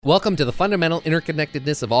Welcome to the fundamental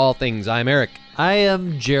interconnectedness of all things. I'm Eric. I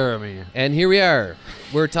am Jeremy. And here we are.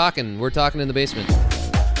 We're talking in the basement.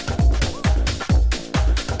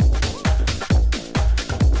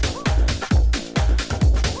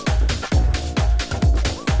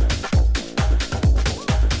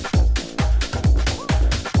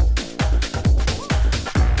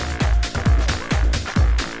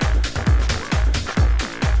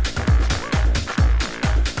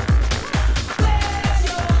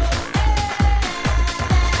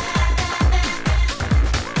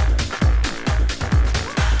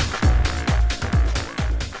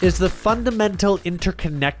 Is the fundamental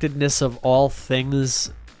interconnectedness of all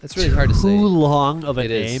things That's really hard to say. too long of a It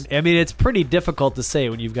name? is. I mean, it's pretty difficult to say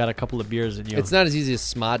when you've got a couple of beers in you. It's not as easy as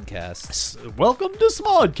Smodcast. Welcome to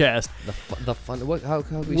Smodcast. The fun. What? How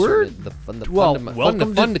can we We're- shorten it? The fun. The well, fun.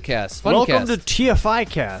 welcome Fun to- to cast. Welcome to Funcast. TFI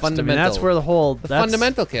Cast. I mean, Fundamental. that's where the whole The that's,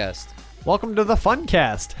 fundamental cast. Welcome to the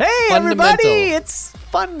Funcast. Hey, Fundamental. everybody! It's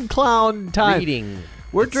Fun Clown time. Reading.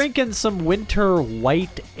 We're drinking some winter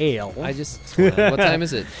white ale. What time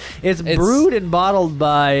is it? It's brewed and bottled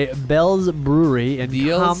by Bell's Brewery in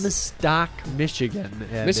Deals? Comstock, Michigan.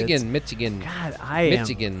 And Michigan. God, I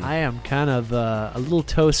am kind of a little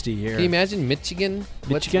toasty here. Can you imagine Michigan?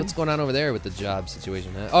 Michigan? What's going on over there with the job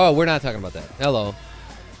situation? Huh? Oh, we're not talking about that. Hello.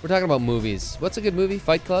 We're talking about movies. What's a good movie?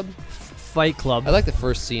 Fight Club? Fight Club. I like the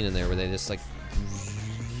first scene in there where they just like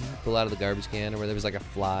pull out of the garbage can, or where there was like a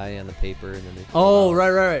fly on the paper, and then they pull it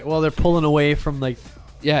out. right. Well, they're pulling away from like.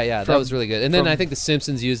 Yeah, that From- was really good. And then from- I think the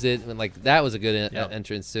Simpsons used it, and like that was a good Yep.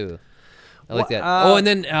 entrance too. I like Wha- that. And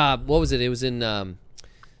then what was it? It was in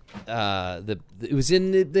it was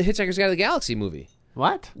in the Hitchhiker's Guide to the Galaxy movie.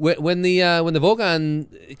 What? When the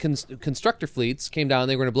Vogon constructor fleets came down,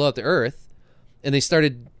 they were going to blow up the Earth, and they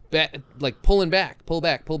started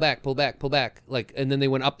pull back, like, and then they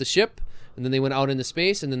went up the ship, and then they went out into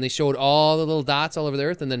space, and then they showed all the little dots all over the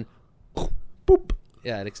Earth, and then boop,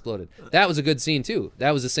 yeah, it exploded. That was a good scene too.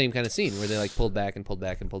 That was the same kind of scene where they like pulled back and pulled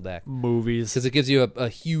back and pulled back, Movies. because it gives you a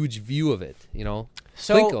huge view of it. You know,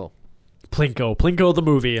 So- Plinko the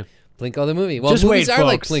movie. Plinko the movie. Well, Just movies wait, are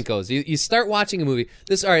like folks. Plinkos. You start watching a movie.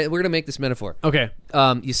 All right, we're gonna make this metaphor. Okay.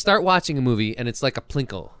 You start watching a movie, and it's like a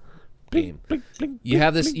Plinko game. Blink, blink, You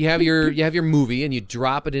have this. blink, You have blink, your. blink. You have your movie, and you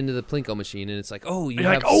drop it into the Plinko machine, and it's like, oh, you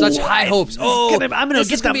You're have like, such high hopes. Oh, I'm gonna this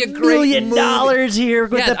get is gonna the be a great $1 million movie. here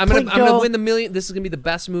with Yeah, the I'm gonna Plinko. win the million. This is gonna be the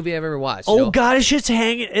best movie I've ever watched. Oh you know? God, it's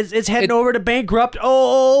hanging. It's heading over to bankrupt.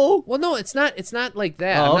 Oh. Well, no, it's not. It's not like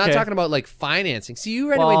that. Oh, I'm not okay. talking about like financing. See, you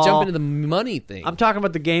right away Well, jump into the money thing. I'm talking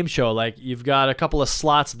about the game show. Like you've got a couple of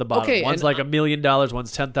slots at the bottom. Okay, One's and like $1 million,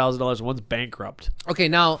 one's $10,000, one's bankrupt. Okay,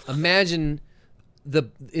 now imagine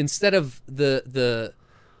instead of the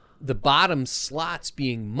bottom slots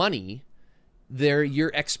being money, they're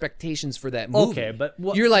your expectations for that movie. Okay, but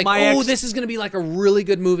you're like, my this is gonna be like a really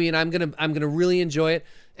good movie, and I'm gonna really enjoy it.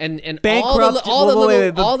 And Bankrupt- all the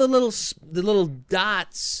wait, but- little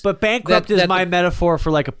dots. But bankrupt that- is my metaphor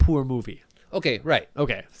for like a poor movie. Okay, right.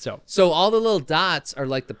 Okay, so So all the little dots are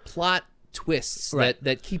like the plot twists Right.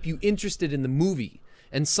 that keep you interested in the movie.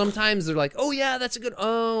 And sometimes they're like, oh yeah, that's a good.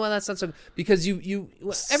 Oh, well, that's not so good. Because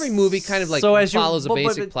every movie kind of like follows a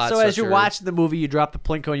basic plot So structure. as you're watching the movie, you drop the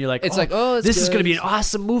Plinko and you're like, It's like, oh, it's this is good. going to be an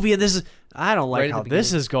awesome movie, and this is I don't like Right at how the this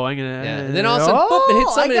beginning. is going. Yeah, and then all of a sudden, boop, it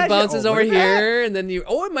hits something, I it got you. bounces Oh, over look at that. here, and then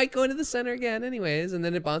it might go into the center again, anyways, and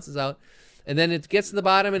then it bounces out, and then it gets to the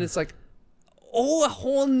bottom, and it's like, a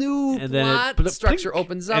whole new And then plot it structure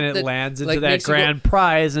opens up, and it that, lands into like, that makes you go- grand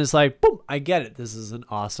prize, and it's like, boom! I get it. This is an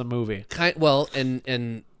awesome movie.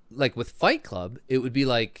 and like with Fight Club, it would be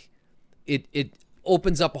like it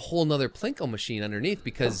opens up a whole nother Plinko machine underneath,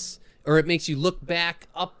 because or it makes you look back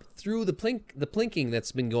up through the plinking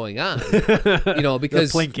that's been going on,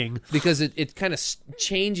 because plinking. because it kind of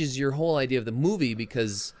changes your whole idea of the movie,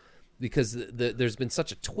 because there's been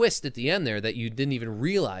such a twist at the end there that you didn't even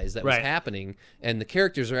realize that was Right. happening, and the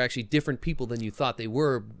characters are actually different people than you thought they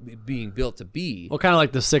were being built to be. Well, kind of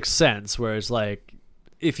like The Sixth Sense, where it's like,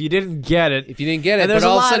 if you didn't get it, If you didn't get it, And but there's a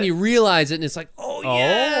all of a lot sudden of- you realize it, and it's like, oh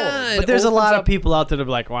yeah. but It there's a opens lot up- of people out there that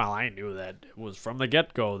are like, well, I knew that it was from the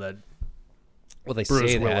get-go that Well, they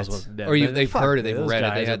Bruce say Willis that, wasn't dead. or But they've fuck, heard it, they've those read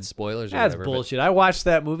it, they guys had are- spoilers or That's whatever. but- bullshit. I watched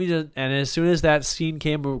that movie, and as soon as that scene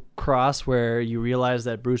came across where you realize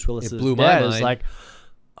that Bruce Willis It is blew my dead, it's mind. like,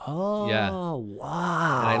 oh, Yeah.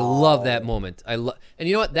 wow. And I love that moment. And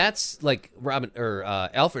you know what? That's like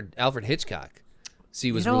Alfred Hitchcock.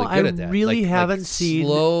 See, was really good at that. I really Like haven't seen.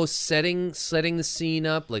 slow setting the scene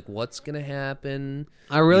up, like what's gonna happen.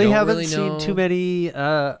 I really You don't haven't really seen know. too many.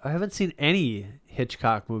 I haven't seen any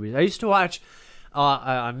Hitchcock movies. I used to watch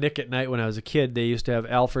on Nick at Night when I was a kid, they used to have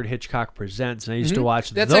Alfred Hitchcock Presents, and I used to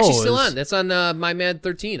watch That's those. actually still on. That's on My Mad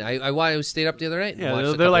 13. I stayed up the other night. And Yeah, watched a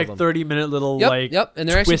they're couple like of them. 30-minute little Yep, and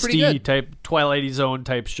they're actually pretty twisty good. type Twilight Zone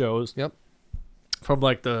type shows. Yep. From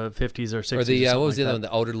like the 50s or 60s. Or the something what was the like other one? that.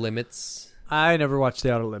 The Outer Limits. I never watched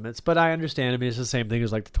The Outer Limits, but I understand. I mean, it's the same thing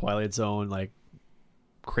as like the Twilight Zone, like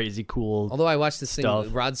crazy cool. Although I watched this stuff.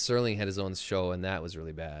 thing, Rod Serling had his own show, and that was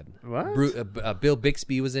really bad. What? Bill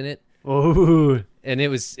Bixby was in it, Oh, and it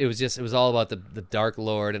was all about the Dark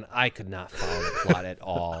Lord, and I could not follow the plot at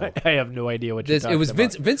all. I have no idea what you're This, talking it was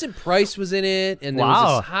about. Vincent Price was in it, and there was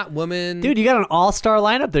Wow. this hot woman. Dude, you got an all-star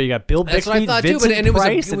lineup there. You got Bill That's what I Bixby, thought Vincent too. But and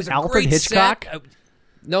Price, it was and a Alfred great Hitchcock. set.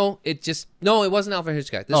 It wasn't Alfred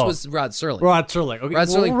Hitchcock. This Oh. was Rod Serling. Rod Serling. Okay. Rod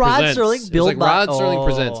Serling Rod presents. Serling, It was Bill like Rod Serling oh.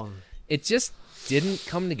 presents. It just didn't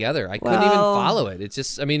come together. I couldn't even Well- follow it. It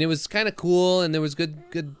just, I mean, it was kind of cool and there was good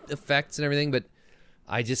effects and everything, but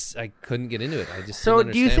I couldn't get into it. I just So,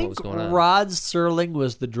 didn't do you understand think what was going on. Rod Serling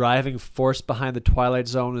was the driving force behind the Twilight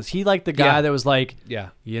Zone? Was he like the guy Yeah. that was like, Yeah.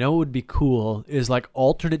 you know what would be cool is like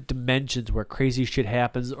alternate dimensions where crazy shit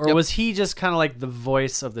happens? Or Yep. was he just kind of like the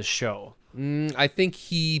voice of the show? I think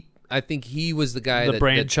he was the guy The that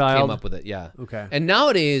brainchild? came up with it. Yeah. Okay. And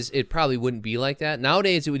nowadays it probably wouldn't be like that.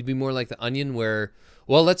 Nowadays it would be more like The Onion, where,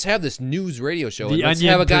 well, let's have this news radio show. The And let's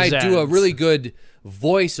Onion have a guy do a presents. really good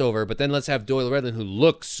voiceover, but then let's have Doyle Redland, who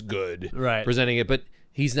looks good, Right. presenting it, but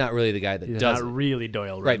he's not really the guy that He's does not it. really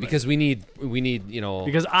Doyle Redland. Right, because we need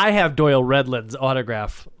Because I have Doyle Redland's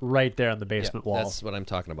autograph right there on the basement wall. That's what I'm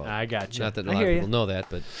talking about. I got you. Not that a I lot hear of ya. people know that,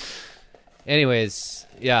 but anyways,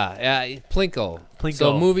 yeah, Plinko. Plinko.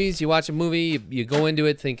 So movies, you watch a movie, you go into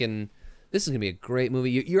it thinking this is gonna be a great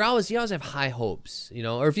movie. You always have high hopes,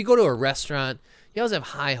 or if you go to a restaurant, you always have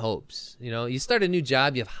high hopes. You start a new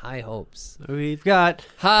job, you have high hopes. We've got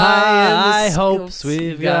High in the hopes. scopes, We've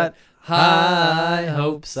you've got high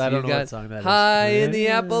hopes. I don't You've know got what song that is. High in the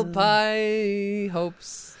apple pie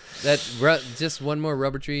hopes. Just one more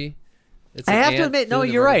rubber tree. It's I an have to ant admit, no, doing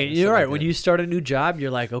the you're rubber- right. You're something right. like When that. you start a new job,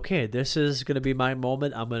 you're like, okay, this is gonna be my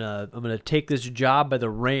moment. I'm gonna take this job by the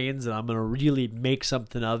reins, and I'm gonna really make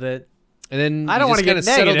something of it. And then I don't want to get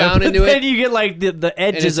settle negative, down but into then it. you get like the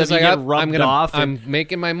And edges it's of just you like, get rubbed off. and- I'm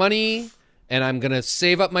making my money, and I'm gonna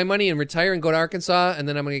save up my money and retire and go to Arkansas, and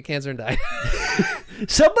then I'm gonna get cancer and die.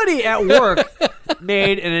 Somebody at work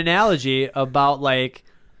made an analogy about like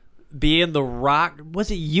being the rock. Was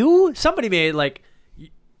it you? Somebody made like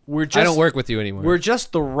we're just I don't work with you anymore. we're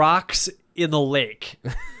just the rocks in the lake.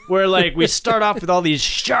 Where like we start off with all these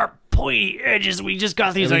sharp, pointy edges. We just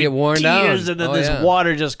got these And we get worn ideas, down. and then Oh, this yeah.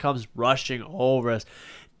 water just comes rushing over us,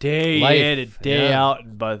 day Life, in and day yeah. out.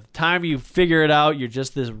 And by the time you figure it out, you're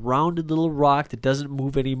just this rounded little rock that doesn't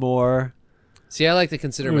move anymore. See, I like to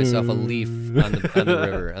consider myself a leaf on the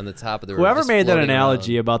river, on the top of the river. Whoever just made that floating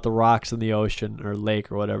analogy around. about the rocks in the ocean or lake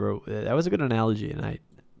or whatever, that was a good analogy, and it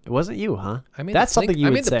wasn't you, huh? I made That's the something Plink- you I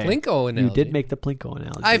would made the say. Plinko You analogy. did make the Plinko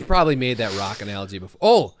analogy. I've probably made that rock analogy before.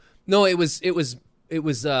 Oh no, it was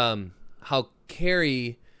how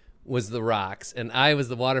Carrie was the rocks and I was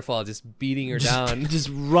the waterfall, just beating her down. just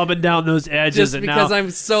rubbing down those edges, Just and because now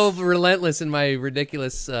I'm so relentless in my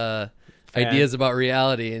ridiculous ideas about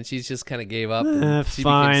reality, and she's just kind of gave up. and she became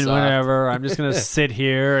fine, soft. whatever. I'm just gonna sit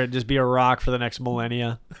here and just be a rock for the next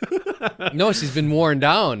millennia. No, she's been worn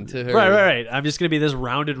down to her. Right. I'm just gonna be this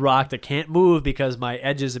rounded rock that can't move because my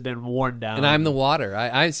edges have been worn down. And I'm the water.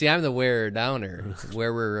 I'm the wearer downer.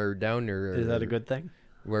 Wearer downer. Is that a good thing?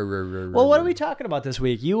 Well, Well, what are we talking about this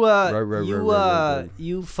week? You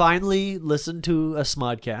finally listened to a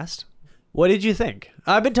Smodcast. What did you think?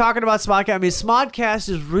 I've been talking about Smodcast. I mean, Smodcast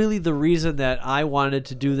is really the reason that I wanted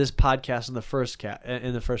to do this podcast in the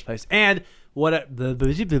first place. And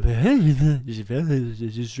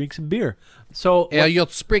just drink some beer. So Are you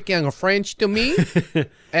speaking French to me?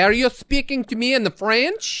 Are you speaking to me in the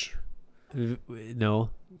French? no.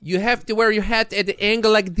 You have to wear your hat at the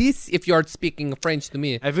angle like this if you're speaking French to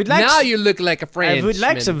me. I would like now s- you look like a French. I would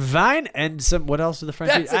like some wine and some. What else is the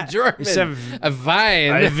French? That's a German. Some, a vine.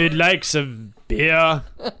 I would like some beer.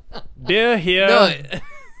 Beer here. no,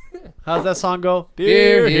 How's that song go?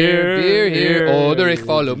 beer here. Oder ich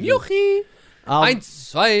follow Miuchi. Um, 1,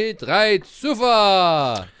 2, 3, super.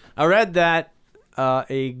 I read that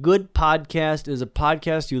a good podcast is a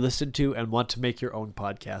podcast you listen to and want to make your own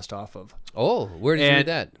podcast off of. Oh, where did you And read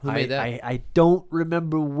that? Who made that? I don't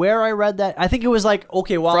remember where I read that. I think it was like,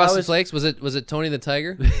 okay, while Frosted I was... Flakes? Was it Tony the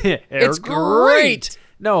Tiger? It's great!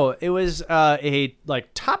 No, it was a like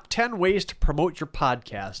top 10 ways to promote your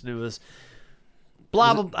podcast, and it was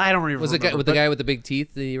blah blah. I don't even. Was it remember, the guy with the big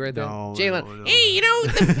teeth that you read there? No, Jalen. no. Hey, you know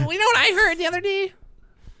what I heard the other day?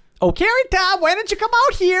 oh, Carrot Top, why don't you come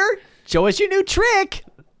out here? Show us your new trick.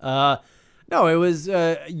 No, it was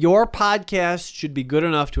your podcast should be good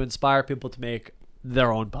enough to inspire people to make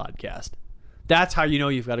their own podcast. That's how you know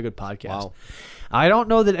you've got a good podcast. Wow. I don't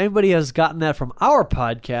know that anybody has gotten that from our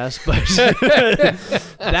podcast,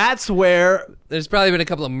 but that's where... There's probably been a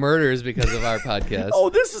couple of murders because of our podcast. Oh,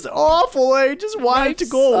 this is awful. I just want it to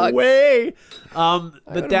go sucks. away.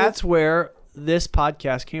 But that's where this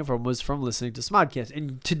podcast came from, was from listening to Smodcast.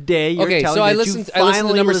 And today you're telling me I that listened you to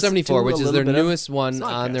finally number listened 74, to which a is little their bit of newest one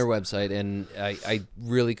on Smodcast. their website, and I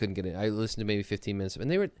really couldn't get it. I listened to maybe 15 minutes,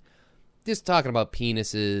 and they were just talking about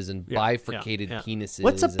penises and bifurcated penises.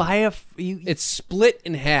 What's a and It's split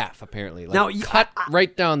in half, apparently. Like Now, cut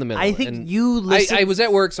right down the middle. I think And you listen... I was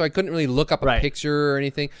at work, so I couldn't really look up a Right. picture or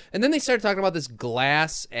anything. And then they started talking about this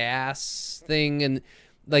glass ass thing, and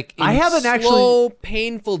like in I haven't slow,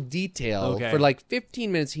 painful detail Okay. for like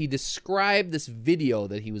 15 minutes. He described this video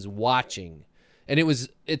that he was watching, and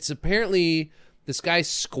it's apparently this guy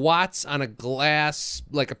squats on a glass,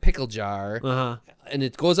 like a pickle jar. Uh-huh. And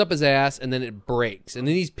it goes up his ass, and then it breaks, and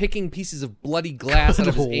then he's picking pieces of bloody glass out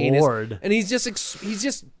of his Good anus, Lord. and he's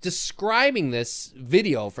just describing this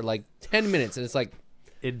video for like 10 minutes, and it's like,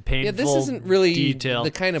 in painful yeah, this isn't really detail.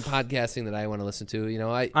 the kind of podcasting that I want to listen to, you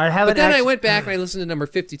know. I haven't But then I actually- went back and I listened to number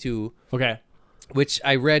 52, Okay. which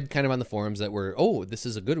I read kind of on the forums that were, oh, this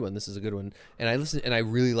is a good one, and I listened, and I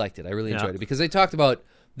really liked it. I really enjoyed it because they talked about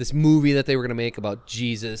this movie that they were going to make about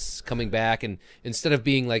Jesus coming back, and instead of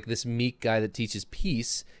being like this meek guy that teaches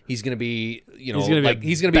peace, he's going to be, you know,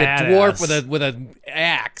 he's going to be a dwarf badass. with an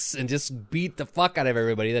axe and just beat the fuck out of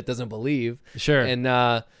everybody that doesn't believe. Sure.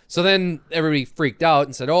 And so then everybody freaked out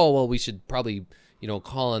and said, oh, well, we should probably, you know,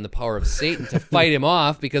 call on the power of Satan to fight him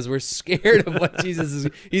off because we're scared of what Jesus is.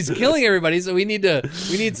 He's killing everybody, so we need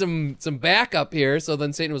some backup here. So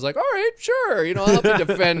then Satan was like, all right, sure, you know, I'll help you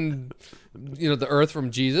defend, you know, the earth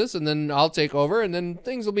from Jesus, and then I'll take over, and then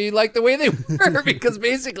things will be like the way they were because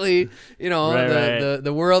basically, you know,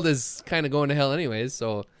 the world is kind of going to hell anyways.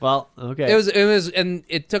 So Well, okay. it was, and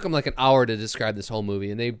it took them like an hour to describe this whole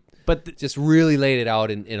movie, and they just really laid it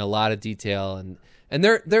out in a lot of detail, and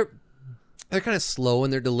they're kind of slow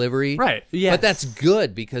in their delivery, Right, yes. But that's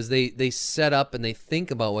good because they set up and they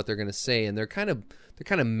think about what they're going to say, and they're kind of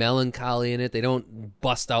melancholy in it. They don't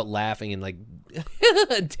bust out laughing and like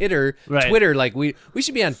Twitter like we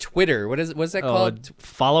should be on Twitter. What's that called?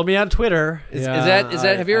 Follow me on Twitter. Is that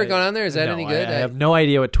have you ever gone on there? Is that any good? I have no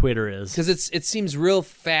idea what Twitter is. Because it seems real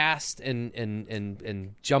fast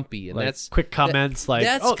and jumpy, and Like that's quick comments like,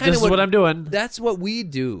 that's oh, kinda this is what I'm doing. That's what we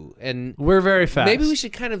do, and We're very fast. maybe we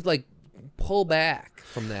should kind of like pull back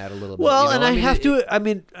from that a little bit. Well, you know? and I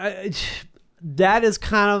mean, that is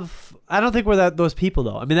kind of... I don't think we're those people,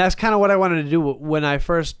 though. I mean, that's kind of what I wanted to do when I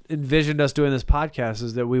first envisioned us doing this podcast,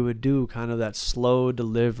 is that we would do kind of that slow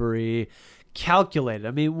delivery, calculated.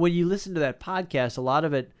 I mean, when you listen to that podcast, a lot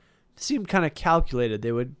of it seemed kind of calculated.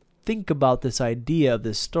 They would think about this idea of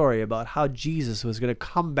this story about how Jesus was going to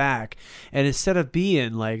come back, and instead of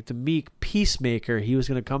being like the meek peacemaker, he was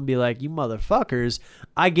going to come be like, you motherfuckers,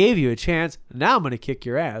 I gave you a chance, now I'm going to kick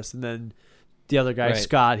your ass. And then the other guy, Right.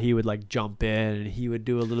 Scott, he would like jump in and he would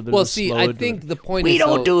do a little bit Well, of a see, slow I think the point we is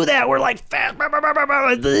don't though, do that. We're like fast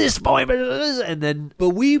at this point, and then but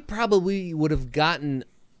we probably would have gotten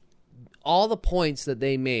all the points that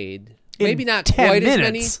they made. In Maybe not 10 quite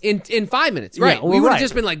minutes. as many in 5 minutes, Yeah, right? well, we would have right.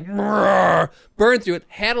 just been like burned through it,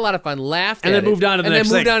 had a lot of fun, laughed, And at then it, moved on to the and next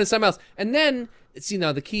then moved thing. on to something else, and then. See,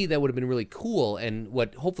 now the key that would have been really cool, and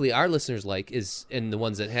what hopefully our listeners like is, and the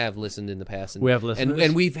ones that have listened in the past, and, We have listeners?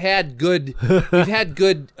 and we've had good,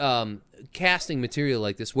 casting material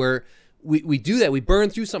like this where we do that. We burn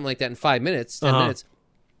through something like that in 5 minutes, 10 minutes.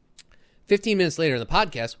 15 minutes later in the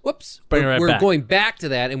podcast, whoops, Bring it right we're back. going back to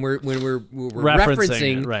that, and we're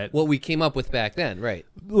referencing it, right. what we came up with back then, right?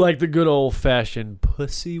 like the good old fashioned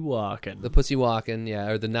pussy walking. The pussy walking, yeah,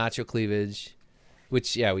 or the nacho cleavage,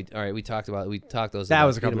 which we talked about. We talked those. That about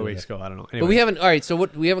was a couple of minute weeks ago. ago. I don't know. But we haven't. All right, so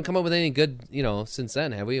we haven't come up with any good, since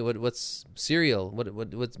then, have we? What's cereal?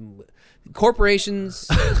 What's corporations,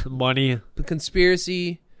 money,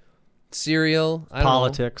 conspiracy, cereal, I don't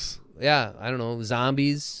politics, know. Yeah, I don't know,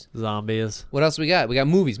 zombies. zombies. What else we got? We got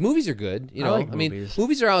movies. Movies are good. I like mean, movies.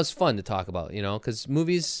 movies are always fun to talk about. Because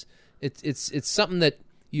movies, it's something that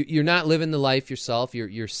you're not living the life yourself.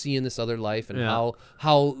 You're seeing this other life and Yeah.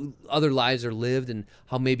 how other lives are lived and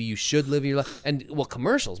how maybe you should live your life. And well,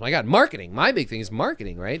 commercials. My God, marketing. My big thing is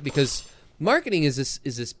marketing, right? Because marketing is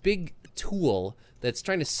this big tool that's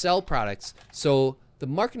trying to sell products. So the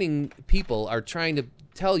marketing people are trying to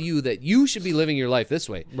tell you that you should be living your life this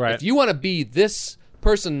way. Right. If you want to be this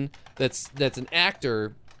person that's an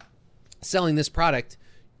actor selling this product,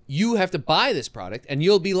 you have to buy this product and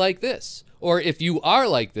you'll be like this. Or if you are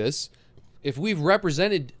like this, if we've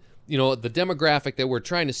represented, the demographic that we're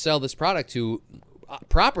trying to sell this product to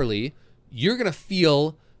properly, you're going to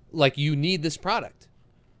feel like you need this product.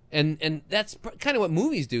 And that's kind of what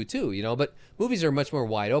movies do too, but movies are much more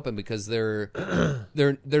wide open because they're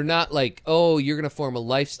not like, oh, you're going to form a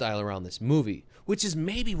lifestyle around this movie, which is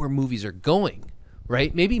maybe where movies are going,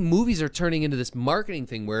 right? Maybe movies are turning into this marketing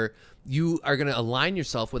thing where you are going to align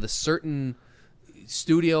yourself with a certain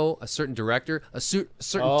studio, a certain director, a certain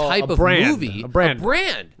type of movie. A brand.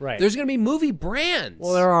 Right. There's going to be movie brands.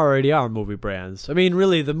 Well, there already are movie brands. I mean,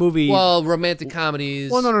 really, the movie... Well, romantic comedies.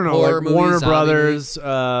 Well, no. Horror Like movies, Warner Brothers,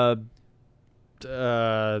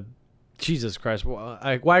 Jesus Christ.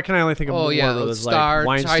 Why can I only think of Warner Brothers? Star, like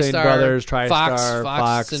Weinstein TriStar, Brothers, TriStar,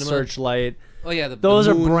 Fox Cinema. Searchlight. Oh, yeah. Those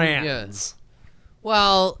are brands. Yeah.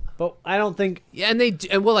 Well... But I don't think... Yeah,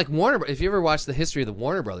 and like Warner... If you ever watch the history of the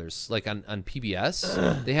Warner Brothers, like on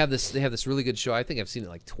PBS, they have this really good show. I think I've seen it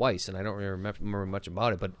like twice, and I don't remember much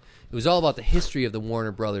about it, but it was all about the history of the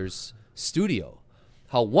Warner Brothers studio.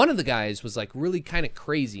 How one of the guys was like really kind of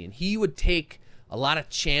crazy, and he would take a lot of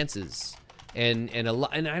chances, and I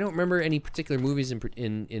don't remember any particular movies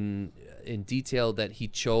in detail that he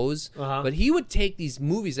chose, but he would take these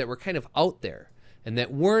movies that were kind of out there and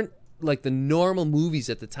that weren't like the normal movies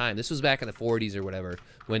at the time. This was back in the 40s or whatever,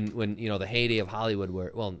 when the heyday of Hollywood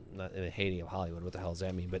were, well, not the heyday of Hollywood, what the hell does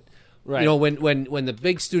that mean? But right. When the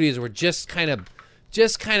big studios were just kind of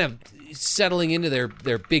settling into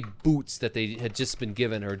their big boots that they had just been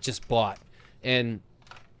given or just bought. And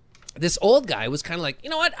this old guy was kind of like, you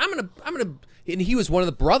know what, I'm gonna and he was one of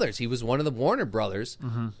the brothers. He was one of the Warner brothers.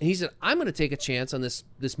 Mm-hmm. And he said, I'm gonna take a chance on this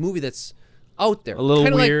movie that's out there, a little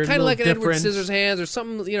kind of weird, like an different. Edward Scissorhands or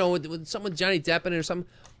something, with something with Johnny Depp in it or something,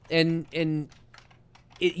 and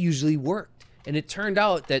it usually worked. And it turned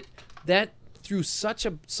out that threw such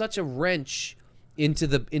a wrench into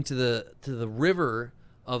the river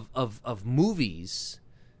of movies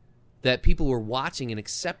that people were watching and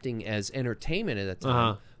accepting as entertainment at that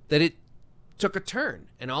time, that it took a turn,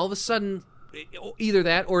 and all of a sudden, either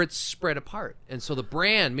that or it's spread apart. And so the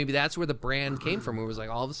brand, maybe that's where the brand came from. It was like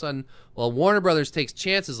all of a sudden, well, Warner Brothers takes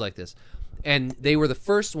chances like this, and they were the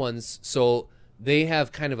first ones, so they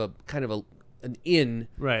have kind of an in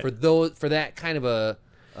right. for that kind of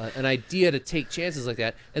an idea to take chances like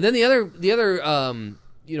that. And then the other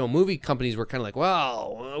movie companies were kind of like,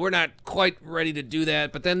 well, we're not quite ready to do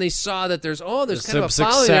that. But then they saw that there's kind of a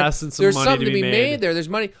following there. And some there's money something to be made there. There's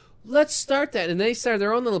money. Let's start that. And they started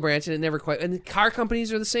their own little branch, and it never quite. And the car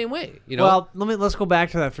companies are the same way. Well, let's go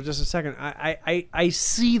back to that for just a second. I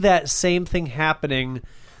see that same thing happening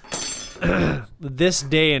this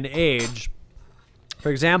day and age.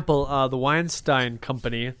 For example, the Weinstein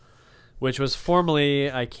Company, which was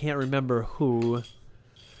formerly, I can't remember who,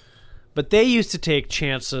 but they used to take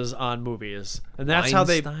chances on movies, and that's how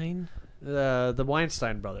they. The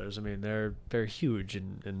Weinstein brothers. I mean, they're huge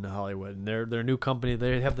in Hollywood, and their new company.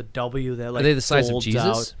 They have the W that like. Are they the size of folds Jesus?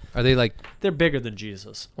 Out. Are they like? They're bigger than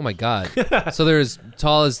Jesus. Oh my God! So they're as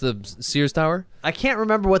tall as the Sears Tower? I can't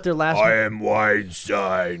remember what their last. I am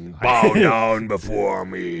Weinstein. Bow down before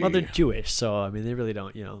me. Well, they're Jewish, so I mean, they really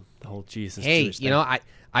don't. The whole Jesus. Hey, Jewish thing.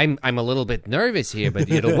 I'm a little bit nervous here, but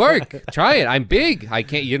it'll work. Try it. I'm big. I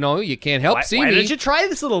can't. You can't help see why me. don't you try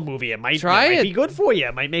this little movie? It might be good for you.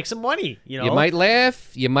 It might make some money. You might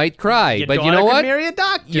laugh. You might cry. Your but you know daughter what? Can marry a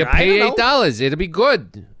doctor. You pay $8. It'll be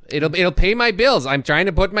good. It'll pay my bills. I'm trying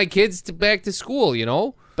to put my kids back to school.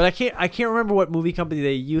 But I can't remember what movie company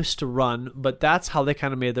they used to run. But that's how they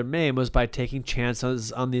kind of made their name, was by taking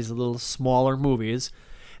chances on these little smaller movies,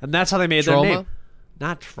 and that's how they made their name.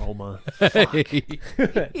 Not Trauma.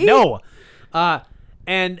 No.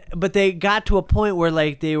 But they got to a point where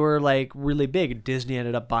like they were like really big. Disney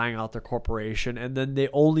ended up buying out their corporation, and then they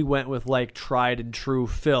only went with like tried and true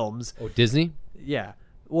films. Oh, Disney? Yeah.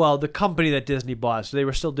 Well, the company that Disney bought, so they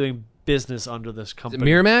were still doing business under this company.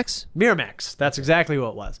 Miramax? Miramax. That's exactly what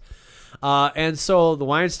it was. And so the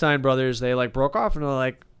Weinstein brothers, they like broke off, and they're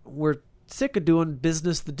like, we're sick of doing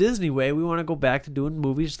business the Disney way. We want to go back to doing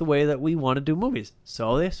movies the way that we want to do movies.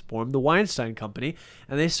 So they formed the Weinstein Company,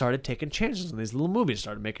 and they started taking chances on these little movies,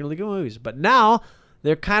 started making really good movies. But now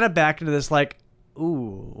they're kind of back into this like,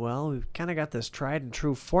 ooh, well, we've kind of got this tried and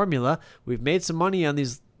true formula. We've made some money on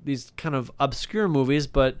these kind of obscure movies,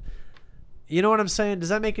 but you know what I'm saying? Does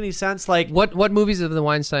that make any sense? Like, what movies have the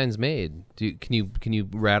Weinsteins made? Can you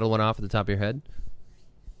rattle one off at the top of your head?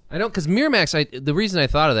 I don't, because Miramax. The reason I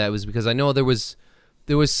thought of that was because I know there was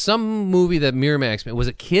some movie that Miramax made. Was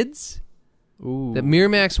it Kids? Ooh. that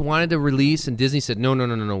Miramax wanted to release, and Disney said, no,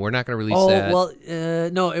 we're not going to release Oh that. well,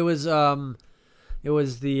 no, it was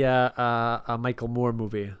the Michael Moore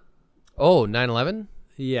movie. Oh, 9/11?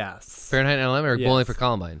 Yes, Fahrenheit 9/11 or Yes. Bowling for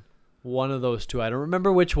Columbine? one of those two. I don't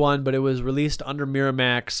remember which one, but it was released under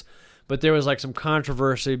Miramax. But there was like some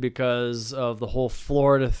controversy because of the whole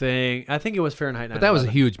Florida thing. I think it was Fahrenheit 9/11. But that was a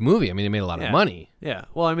huge movie. I mean, they made a lot of Yeah. money. Yeah.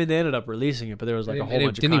 Well, I mean, they ended up releasing it, but there was like a whole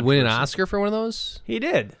bunch of Didn't he win an controversy. Oscar for one of those? He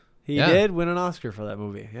did. He Yeah. did win an Oscar for that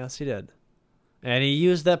movie. Yes, he did. And he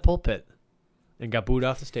used that pulpit and got booed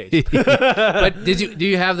off the stage. But do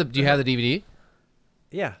you have the DVD?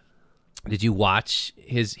 Yeah. Did you watch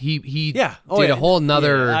his? He Yeah. did a whole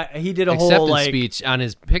nother Yeah, he did a acceptance whole like speech on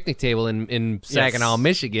his picnic table in Saginaw,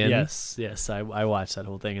 Michigan. Yes. I watched that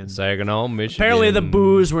whole thing. And Saginaw, Michigan. apparently the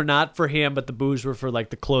boos were not for him, but the boos were for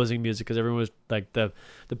like the closing music because everyone was like the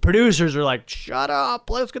producers are like, "Shut up,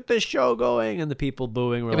 let's get this show going," and the people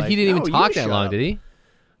booing were Yeah, but like, he didn't even "No, you talk that shut long, up." did he?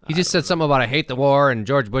 He just said something about I hate the war and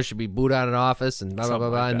George Bush should be booed out of office and blah blah blah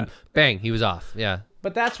Something blah, like and that. bang, he was off. Yeah.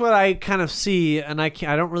 But that's what I kind of see, and I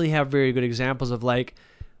don't really have very good examples of like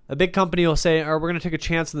a big company will say, "Oh, we're going to take a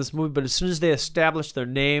chance in this movie," but as soon as they establish their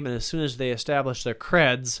name and as soon as they establish their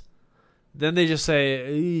creds, then they just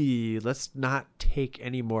say, "Let's not take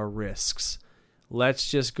any more risks. Let's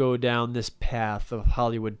just go down this path of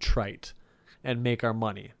Hollywood trite and make our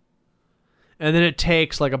money." And then it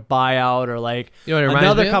takes like a buyout or like You know what it reminds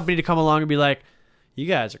another me of? company to come along and be like, "You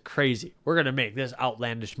guys are crazy. We're going to make this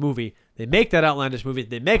outlandish movie." They make that outlandish movie.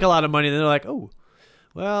 They make a lot of money. And they're like, "Oh,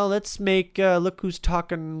 well, let's make Look Who's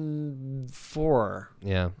Talking 4."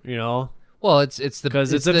 Yeah. You know? Well, it's the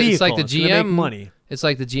Because it's a the- vehicle. It's like the It's gonna make GM money. It's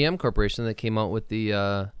like the GM Corporation that came out with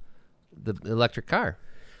the electric car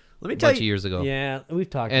Let me a tell bunch you. of years ago. Yeah, we've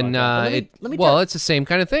talked And about that. But let me well, tell, it's the same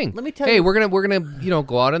kind of thing. let me tell hey, you- we're gonna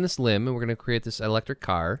go out on this limb and we're gonna create this electric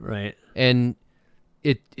car, right. and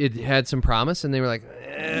it had some promise, and they were like,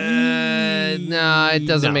 nah, it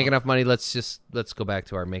doesn't No. make enough money. Let's go back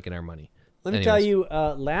to making our money. Let me Anyways. tell you,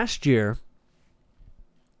 last year,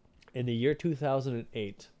 in the year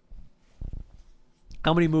 2008,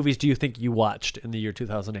 how many movies do you think you watched in the year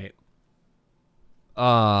 2008?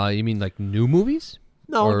 You mean like new movies?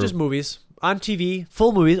 No, Or- just movies. On TV,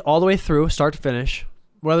 full movies, all the way through, start to finish.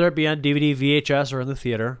 Whether it be on DVD, VHS, or in the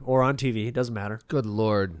theater, or on TV, it doesn't matter. Good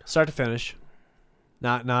Lord. Start to finish.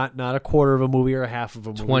 Not a quarter of a movie or a half of a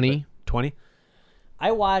movie. 20? but 20?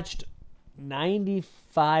 I watched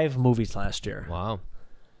 95 movies last year. Wow.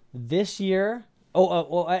 This year,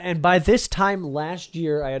 and by this time last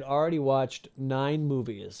year, I had already watched 9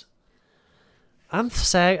 movies. I'm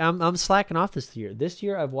slacking off this year. This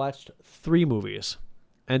year, I've watched 3 movies,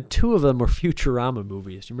 and 2 of them were Futurama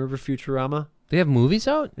movies. You remember Futurama? They have movies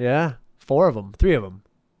out? Yeah, 4 of them, 3 of them.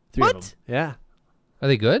 3 of What? them. Yeah, Are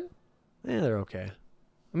they good? they're okay.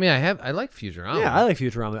 I mean, I like Futurama. Yeah, I like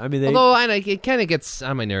Futurama. I mean, Although it kind of gets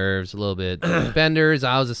on my nerves a little bit. Bender's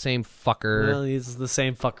always the same fucker. well, he's the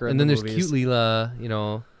same fucker. And in then the there's movies. cute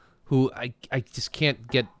Leela, who I just can't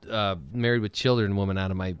get married with children woman out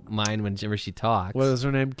of my mind whenever she talks. What is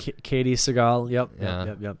her name? Katie Seagal. Yep.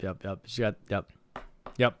 Yeah. Yep. She got.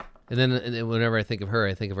 Yep. And then whenever I think of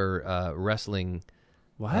her wrestling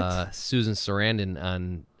What? Susan Sarandon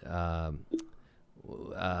on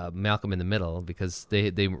Malcolm in the Middle, because they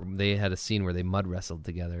had a scene where they mud wrestled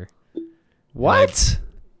together. What?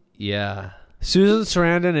 Yeah, Susan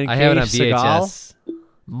Sarandon and I have it on Katie VHS. Seagal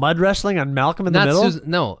mud wrestling on Malcolm in the Not Middle. Susan.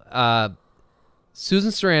 No,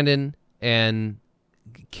 Susan Sarandon and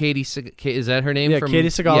Katie. Is that her name? Yeah, from, Katie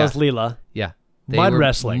Seagal yeah, is Leela. Yeah, Mud were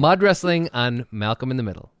wrestling. Mud wrestling on Malcolm in the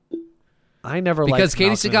Middle. I never Because liked Katie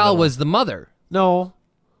Malcolm in the Seagal Middle. was the mother. no.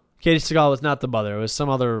 Katie Seagal was not the mother. It was some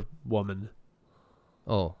other woman.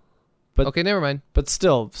 Oh, But- okay, never mind. But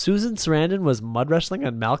still, Susan Sarandon was mud wrestling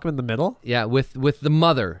on Malcolm in the Middle. Yeah, with the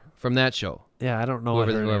mother from that show. Yeah, I don't know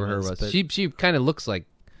Whoever what her name is, was. but- She kind of looks like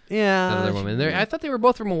yeah, another woman. I thought they were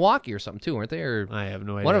both from Milwaukee or something too, weren't they? Or I have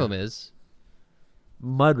no idea. one of them is.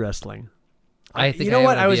 Mud wrestling. I think you know I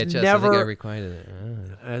what? have I was VHS. I think never. I recorded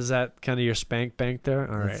it. Is that kind of your spank bank there?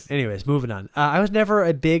 All right. That's- Anyways, moving on. I was never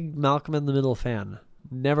a big Malcolm in the Middle fan.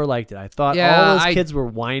 Never liked it. I thought Yeah, all those kids were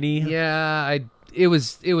whiny. Yeah, it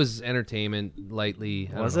was entertainment lightly.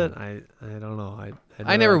 I don't Was know. it? I don't know.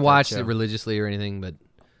 I never liked that watched show. it religiously or anything, but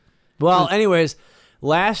Well, anyways,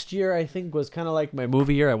 last year I think was kind of like my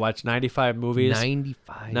movie year. I watched 95 movies.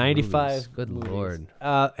 95 95 movies. Good movies. Lord.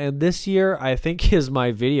 And this year I think is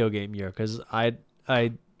my video game year because I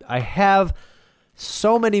have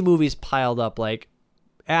so many movies piled up. Like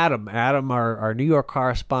Adam, our New York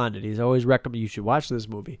correspondent, he's always recommended you should watch this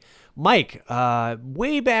movie. Mike,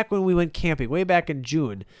 way back when we went camping, way back in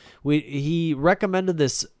June, he recommended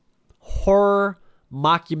this horror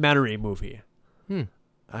mockumentary movie.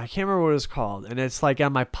 I can't remember what it was called, and it's like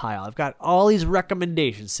on my pile. I've got all these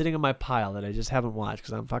recommendations sitting on my pile that I just haven't watched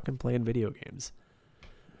because I'm fucking playing video games.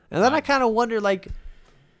 And then I kind of wonder, like,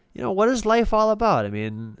 what is life all about? I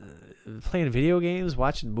mean, playing video games,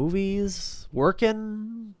 watching movies,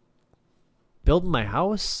 working, building my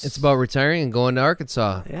house. It's about retiring and going to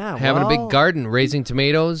Arkansas. Yeah, having a big garden, raising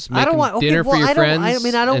tomatoes, making dinner for your friends,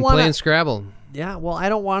 I don't and playing Scrabble. Yeah, well, I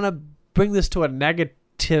don't want to bring this to a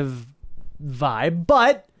negative vibe,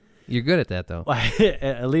 but you're good at that, though.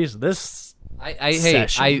 At least this.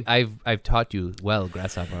 I've taught you well,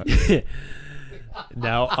 Grasshopper.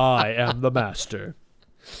 Now I am the master.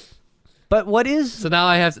 But what is? So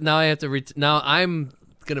now now I'm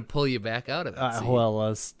gonna pull you back out of it. Well,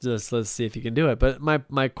 let's see if you can do it. But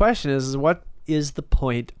my question is what is the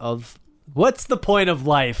point of? What's the point of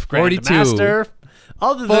life, Grandmaster?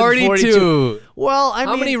 Other than 42. Well, I mean,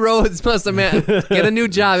 how many roads must a man get a new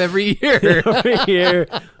job every year?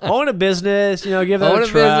 Own a business, give that a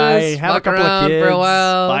try, have a couple of kids, for a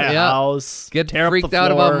while, buy a house, get freaked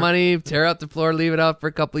out about money, tear out the floor, leave it out for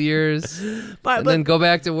a couple of years, and then go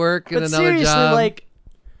back to work and another seriously, job. Like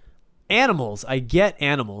animals, I get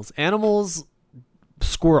animals. Animals,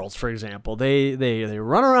 squirrels, for example, they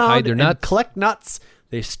run around and collect nuts.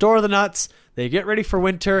 They store the nuts. They get ready for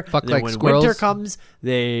winter. Fuck then like when squirrels. Winter comes,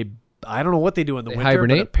 I don't know what they do in the winter.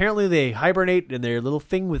 Hibernate? But apparently they hibernate in their little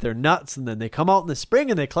thing with their nuts, and then they come out in the spring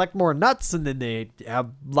and they collect more nuts, and then they have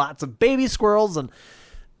lots of baby squirrels, and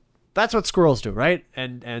that's what squirrels do, right?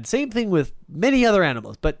 And same thing with many other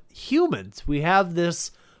animals. But humans, we have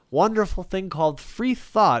this wonderful thing called free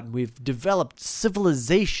thought, and we've developed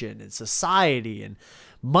civilization and society and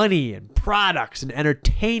money and products and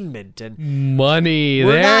entertainment and money.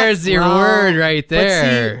 There's your word right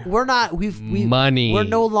there. But see, we're not. Money. We're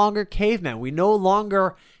no longer cavemen. We no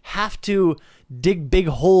longer have to dig big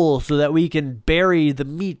holes so that we can bury the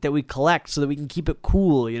meat that we collect so that we can keep it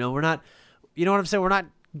cool. We're not. You know what I'm saying? We're not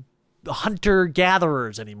hunter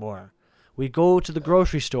gatherers anymore. We go to the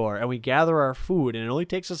grocery store and we gather our food, and it only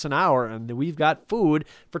takes us an hour, and we've got food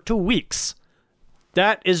for 2 weeks.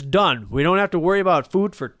 That is done. We don't have to worry about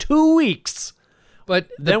food for 2 weeks. But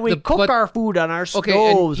then we cook our food on our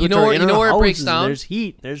stoves. You know where it breaks down? There's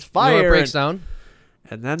heat. There's fire. You know where it breaks down?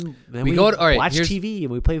 And then we go to watch TV and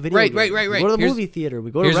we play video games. Right. We go to the movie theater.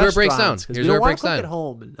 We go to restaurants. Here's where it breaks down. Because we don't want to cook at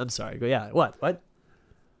home. I'm sorry. What?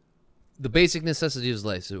 The basic necessities of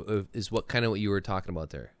life is what you were talking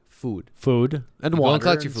about there. Food and water. Go and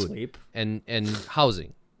collect your food. Sleep and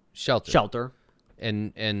housing, shelter,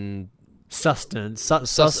 and sustenance,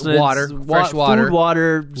 water, fresh water, food,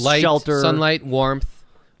 water, light, shelter, sunlight, warmth.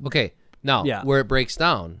 Okay, now where it breaks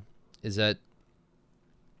down is that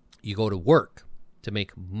you go to work to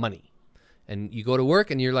make money, and you go to work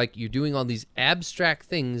and you're doing all these abstract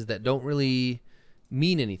things that don't really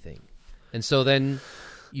mean anything, and so then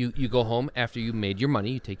you go home after you made your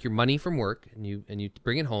money. You take your money from work and you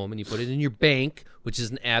bring it home and you put it in your bank, which is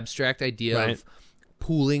an abstract idea of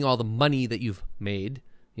pooling all the money that you've made,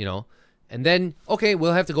 and then, okay,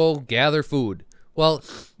 we'll have to go gather food. Well,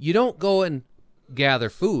 you don't go and gather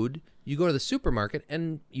food. You go to the supermarket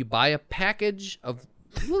and you buy a package of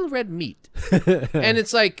little red meat. And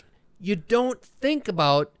it's like, you don't think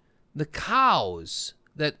about the cows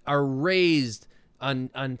that are raised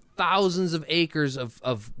on thousands of acres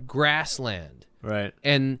of grassland. Right.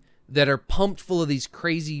 And that are pumped full of these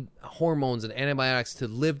crazy hormones and antibiotics to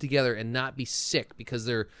live together and not be sick because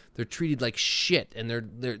they're treated like shit, and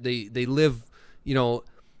they live,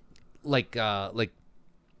 like I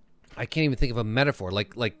can't even think of a metaphor,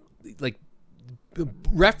 like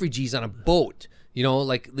refugees on a boat.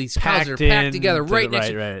 Like these cows are packed together right next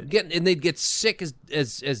to and they'd get sick as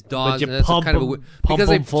dogs. But you and that's pump kind of them, because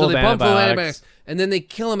they pump full of antibiotics, and then they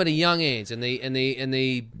kill them at a young age, and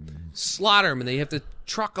they slaughter them, and they have to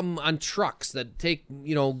truck them on trucks that take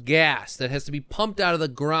gas that has to be pumped out of the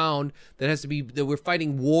ground, that we're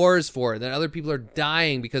fighting wars for, that other people are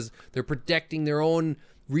dying because they're protecting their own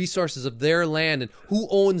resources of their land. And who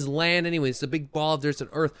owns land anyway? It's a big ball of dirt on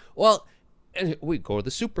earth. Well, and we go to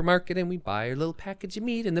the supermarket and we buy our little package of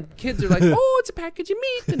meat, and the kids are like, "Oh, it's a package of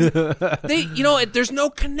meat." And they, there's no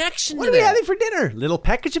connection. What to are we that. having for dinner? Little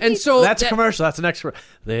package of meat. And so that's a commercial. That's the next word.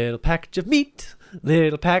 Little package of meat.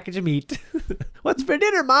 Little package of meat. What's for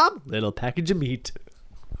dinner, Mom? Little package of meat.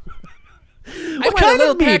 I want a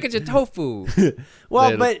little package of tofu.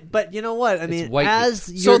 Well, but you know what? I mean,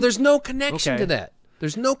 so there's no connection to that.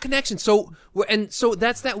 There's no connection. So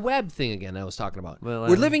that's that web thing again I was talking about. Well,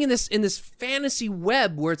 we're living in this fantasy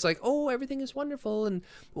web where it's like, oh, everything is wonderful, and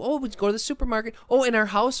oh, we go to the supermarket. Oh, in our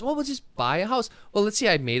house, well, we'll just buy a house. Well, let's see,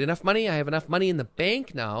 I made enough money. I have enough money in the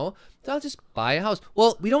bank now. So I'll just buy a house.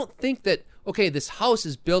 Well, we don't think that. Okay, this house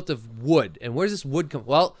is built of wood, and where's this wood come?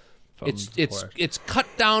 Well, it's cut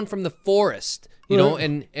down from the forest. You know,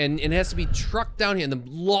 and it has to be trucked down here. And the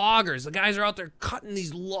loggers, the guys are out there cutting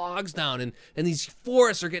these logs down, and these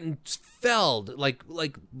forests are getting felled like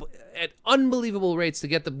at unbelievable rates to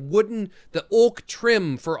get the oak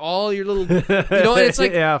trim for all your little, and it's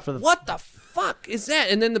like, what the fuck is that?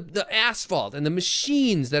 And then the asphalt and the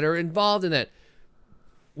machines that are involved in that.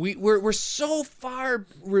 We're so far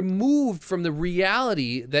removed from the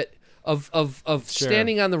reality that of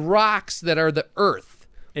standing on the rocks that are the earth.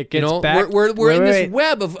 It gets back. We're in this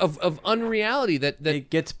web of unreality that it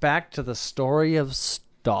gets back to the story of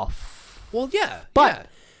stuff. Well, yeah, but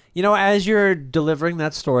as you're delivering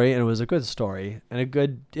that story, and it was a good story and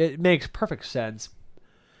it makes perfect sense.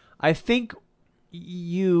 I think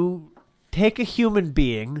you take a human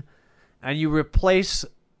being and you replace.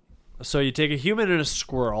 So you take a human and a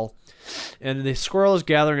squirrel, and the squirrel is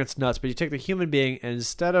gathering its nuts, but you take the human being, and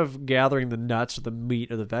instead of gathering the nuts or the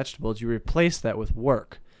meat or the vegetables, you replace that with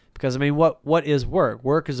work. Because, I mean, what is work?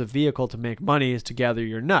 Work is a vehicle to make money, is to gather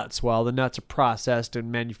your nuts, while the nuts are processed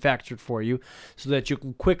and manufactured for you so that you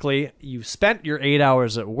can you spent your 8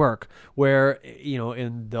 hours at work, where,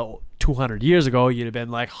 in the 200 years ago, you'd have been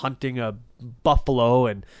like hunting a buffalo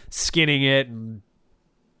and skinning it and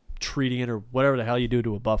treating it or whatever the hell you do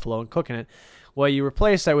to a buffalo and cooking it. Well, you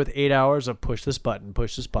replace that with 8 hours of push this button,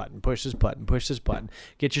 push this button, push this button, push this button,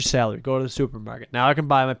 get your salary, go to the supermarket. Now I can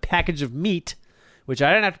buy my package of meat, which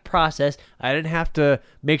I didn't have to process. I didn't have to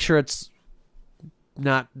make sure it's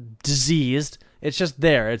not diseased. It's just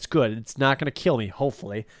there. It's good. It's not going to kill me,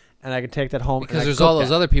 hopefully. And I can take that home. Because there's all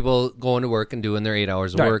those other people going to work and doing their 8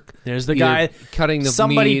 hours of work. There's the guy cutting the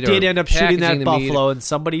somebody meat. Somebody did or end up shooting that buffalo, meat, and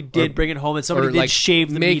somebody did bring it home, and somebody did like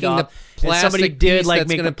shave the meat off. And somebody did like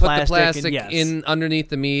make the put the plastic and, in underneath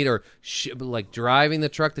the meat, or like driving the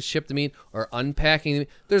truck to ship the meat, or unpacking the meat.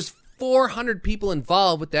 There's 400 people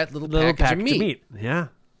involved with that little package of meat. Yeah.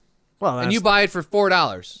 Well, and you buy it for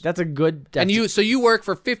 $4. That's a good. So you work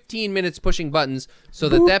for 15 minutes pushing buttons so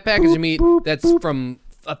that package of meat that's from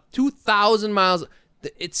 2,000 miles.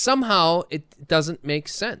 It doesn't make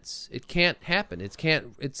sense. It can't happen.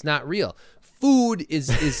 It's not real. Food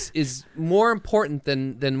is more important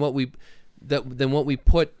than what we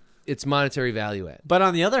put its monetary value at. But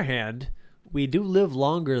on the other hand, we do live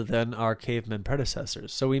longer than our caveman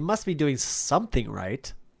predecessors, so we must be doing something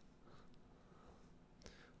right.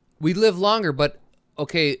 We live longer, but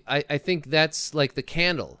okay, I think that's like the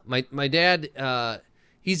candle. My dad,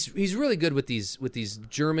 he's really good with these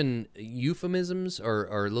German euphemisms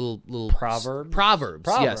or little proverbs. Proverbs,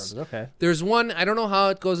 yes. Okay. There's one, I don't know how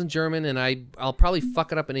it goes in German, and I'll probably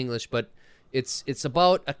fuck it up in English, but it's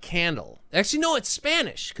about a candle. Actually, no, it's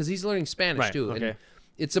Spanish because he's learning Spanish too. Okay. And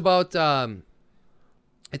it's about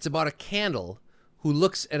a candle who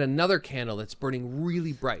looks at another candle that's burning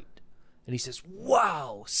really bright. And he says,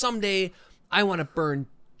 wow, someday I want to burn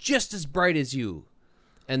just as bright as you.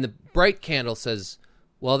 And the bright candle says,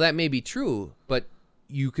 well, that may be true, but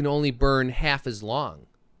you can only burn half as long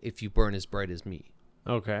if you burn as bright as me.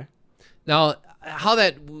 Okay. Now, how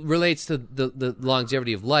that relates to the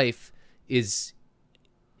longevity of life is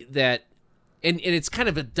that, and it's kind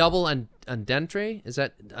of a double entendre. Is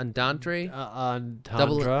that entendre?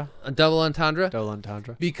 Entendre. Double entendre. Double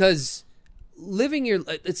entendre. Because living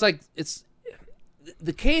it's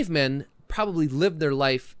the cavemen probably lived their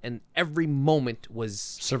life and every moment was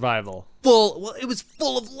survival. It was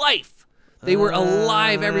full of life. They were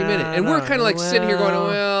alive every minute. And we're kind of like sitting here going,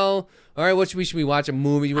 well, all right, should we watch a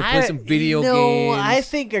movie? We'll play some video games. I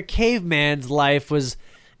think a caveman's life was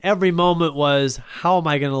every moment was, how am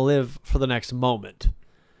I going to live for the next moment?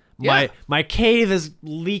 Yeah. My cave is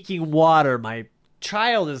leaking water. My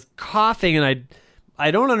child is coughing, and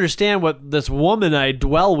I don't understand what this woman I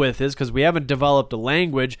dwell with is because we haven't developed a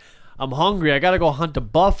language. I'm hungry. I got to go hunt a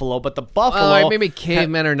buffalo, but the buffalo... Well, maybe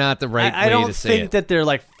cavemen are not the right way to say it. I don't think that they're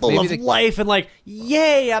like full of life and like,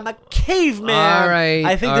 yay, I'm a caveman. All right.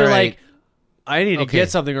 I think they're like, I need to get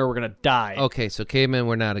something or we're going to die. Okay, so cavemen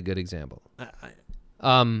were not a good example.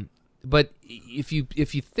 But if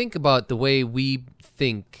you think about the way we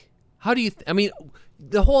think, how do you... I mean,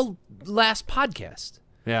 the whole last podcast...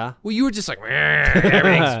 Yeah. Well, you were just like,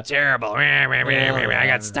 everything's terrible. I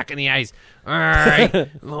got stuck in the ice.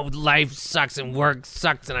 Life sucks and work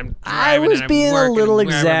sucks, and I'm I driving was and I'm being a working. little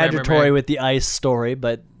exaggeratory with the ice story,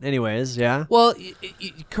 but anyways, yeah. Well,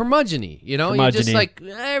 curmudgeon-y, you know? You're just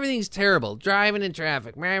Curmudgeon-y. like, everything's terrible. Driving in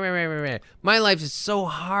traffic. My life is so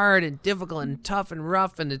hard and difficult and tough and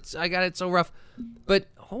rough, and I got it so rough. But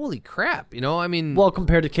holy crap, you know? I mean... Well,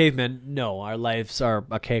 compared to cavemen, no, our lives are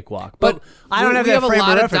a cakewalk. But I don't have we that have a frame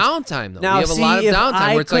lot of reference. downtime, though. Now, we have see, a lot of if downtime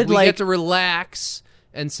I where it's like could, we get to relax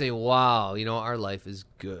and say, wow, you know, our life is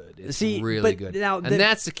good. It's really but good. now And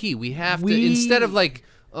that's the key. We have to, instead of like,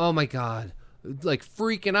 oh my God, like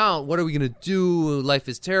freaking out, what are we going to do? Life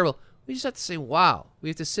is terrible. We just have to say, wow. We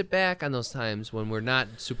have to sit back on those times when we're not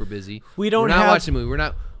super busy. We don't we're not have- watching a movie. We're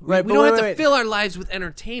not, Right, we but don't wait, have to wait. fill our lives with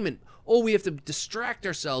entertainment. Oh, we have to distract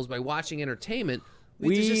ourselves by watching entertainment.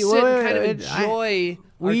 We have to just sit and kind of enjoy our time.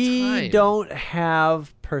 We don't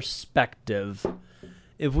have perspective.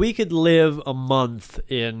 If we could live a month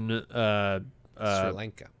in Sri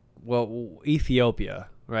Lanka. Ethiopia,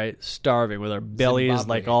 right, starving with our bellies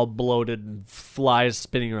Zimbabwe. like all bloated and flies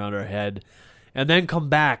spinning around our head, and then come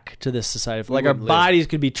back to this society, like our wouldn't live. bodies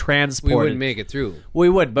could be We transported. wouldn't make it through. We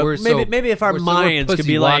would, but We're maybe if our we're minds could pussy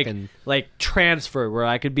be walking. like transferred, where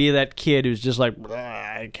I could be that kid who's just like,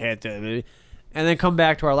 I can't do it, and then come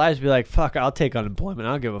back to our lives and be like, fuck, I'll take unemployment.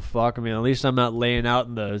 I don't give a fuck. I mean, at least I'm not laying out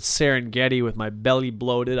in the Serengeti with my belly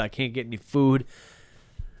bloated. I can't get any food.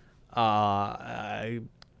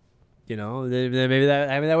 You know, maybe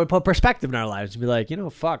that would put perspective in our lives. Be like, you know,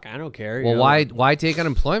 fuck, I don't care. Well, you know? why take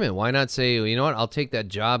unemployment? Why not say, you know what, I'll take that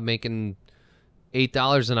job making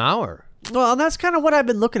 $8 an hour. Well, and that's kind of what I've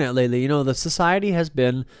been looking at lately. You know, the society has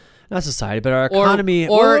been, not society, but our Or, economy.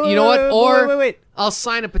 or you know what? Or wait. I'll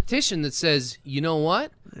sign a petition that says, you know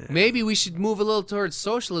what? Maybe we should move a little towards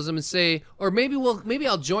socialism and say, or maybe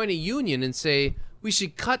I'll join a union and say we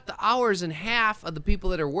should cut the hours in half of the people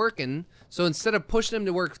that are working. So instead of pushing them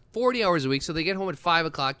to work 40 hours a week, so they get home at 5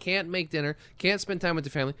 o'clock, can't make dinner, can't spend time with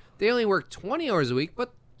their family, they only work 20 hours a week,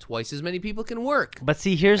 but twice as many people can work. But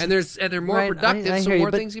see, here's And they're more Right, productive, I so hear you,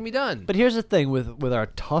 more but- things can be done. But here's the thing with our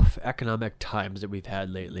tough economic times that we've had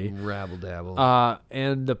lately, Rabble dabble.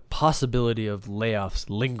 and the possibility of layoffs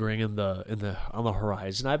lingering on the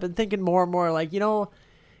horizon. I've been thinking more and more like, you know,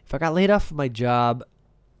 if I got laid off from my job,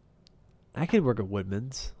 I could work at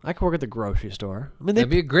Woodman's. I could work at the grocery store. I mean, That'd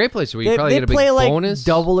be a great place where you probably they get a big play like bonus.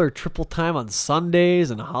 double or triple time on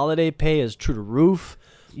Sundays, and holiday pay is true to roof.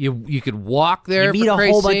 You could walk there. You meet for a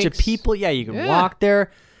Christ's whole bunch of sakes. people. Yeah, you can Yeah. walk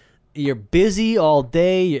there. You're busy all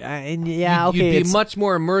day, and yeah, okay, You'd be it's, much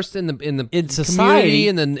more immersed in the In society. community,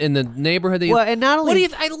 in the neighborhood. That you, well, and not only what do you?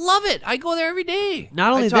 I love it. I go there every day.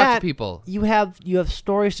 Not only I talk that, to people. you have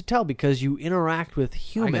stories to tell because you interact with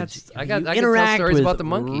humans. I You can tell interact stories with about the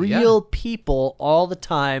monkey, real people all the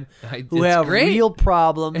time who It's have great. real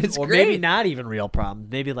problems, It's or maybe great. not even real problems.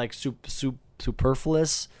 Maybe like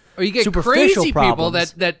superfluous. Or you get superficial crazy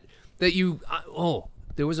problems. people that you.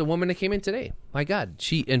 There was a woman that came in today. My God,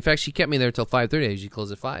 she kept me there till 5:30. She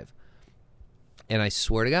closed at 5, and I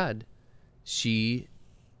swear to God, she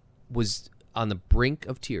was on the brink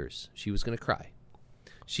of tears. She was going to cry.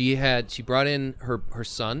 She brought in her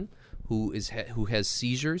son who has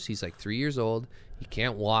seizures. He's like 3 years old. He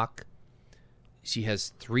can't walk. She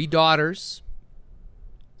has 3 daughters.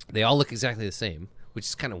 They all look exactly the same, which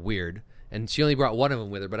is kind of weird. And she only brought one of them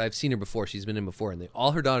with her, but I've seen her before. She's been in before, and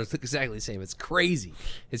all her daughters look exactly the same. It's crazy.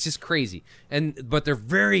 It's just crazy. But they're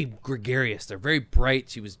very gregarious. They're very bright.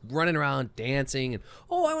 She was running around dancing, and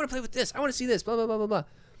I want to play with this. I want to see this. Blah blah blah blah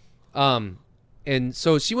blah. And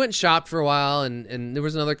so she went and shopped for a while, and there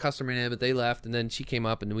was another customer in it, but they left, and then she came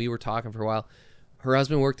up, and we were talking for a while. Her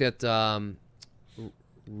husband worked at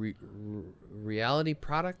Reality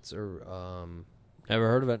Products, or Never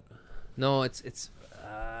heard of it. no, it's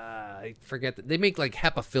I forget that they make like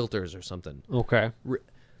HEPA filters or something. Okay.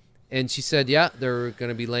 And she said, yeah, they're going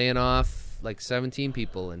to be laying off like 17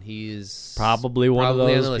 people, and he's Probably one of on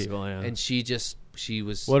the those list. people, yeah. And she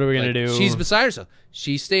was. What are we gonna do? She's beside herself.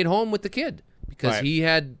 She stayed home with the kid because Right. he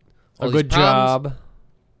had all A these good problems. job.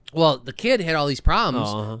 Well, the kid had all these problems.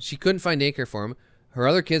 Uh-huh. She couldn't find daycare for him. Her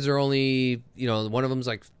other kids are only, one of them's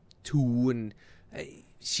like 2, and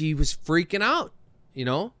she was freaking out.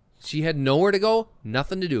 She had nowhere to go,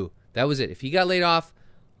 nothing to do. That was it. If he got laid off,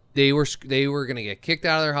 they were going to get kicked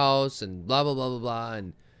out of their house and blah blah blah blah blah.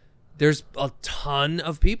 And there's a ton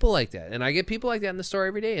of people like that, and I get people like that in the store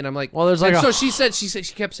every day. And I'm like, Well, there's like and a- so she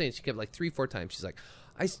kept like 3-4 times. She's like,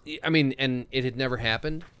 I mean, and it had never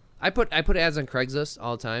happened. I put ads on Craigslist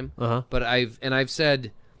all the time, Uh-huh. but I've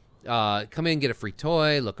said, come in, get a free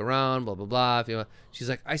toy, look around, blah blah blah. If you want. She's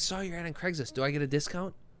like, I saw your ad on Craigslist. Do I get a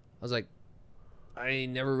discount? I was like, I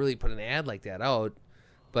never really put an ad like that out,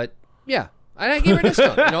 but yeah, I gave her a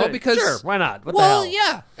discount, because Sure, why not? What well, the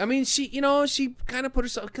hell? yeah. I mean, she kind of put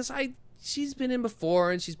herself because she's been in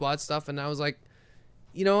before and she's bought stuff, and I was like,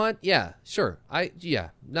 you know what? Yeah, sure.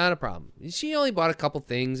 Not a problem. She only bought a couple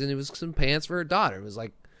things, and it was some pants for her daughter. It was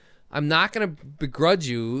like, I'm not gonna begrudge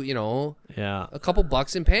you, Yeah. a couple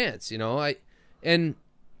bucks in pants,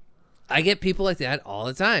 I get people like that all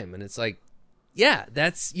the time, and it's like, yeah,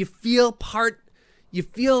 you feel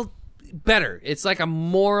better. It's like a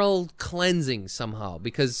moral cleansing somehow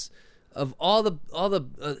because of all the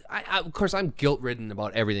of course I'm guilt ridden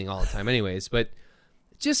about everything all the time anyways, but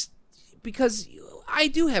just because I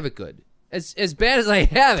do have it good. As bad as I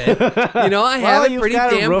have it, I have it pretty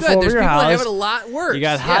damn good. There's people that have it a lot worse. You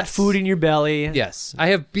got hot food in your belly. Yes. I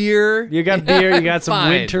have beer. You got beer. You got some Fine.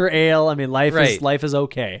 winter ale. I mean, life Right. is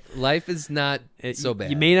okay. Life is not so bad.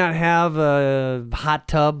 You may not have a hot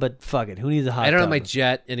tub, but fuck it. Who needs a hot tub? I don't have my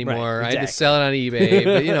jet anymore. Right, I had to exactly. sell it on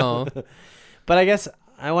eBay, but But I guess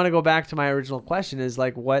I want to go back to my original question: is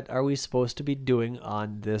like, what are we supposed to be doing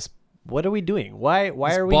on this? What are we doing? Why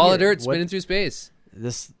are we ball here? of dirt What- spinning through space,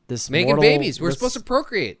 this making mortal- babies. We're this- supposed to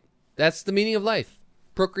procreate. That's the meaning of life,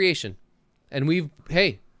 procreation. And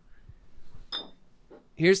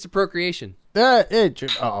here's the procreation.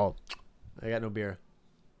 Oh, I got no beer.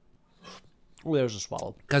 Oh, there's a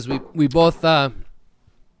swallow. Because we both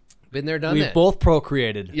been there, done We've that. both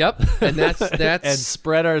procreated. Yep, and that's and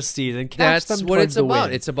spread our seeds and catch that's them what towards it's the about.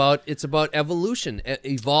 wind. It's about evolution,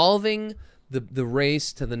 evolving the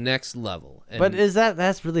race to the next level. And But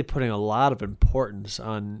that's really putting a lot of importance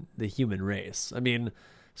on the human race. I mean,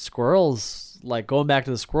 squirrels, like going back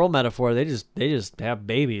to the squirrel metaphor, they just have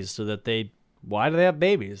babies so that why do they have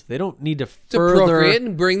babies? They don't need to further procreate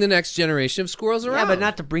and bring the next generation of squirrels around. Yeah, but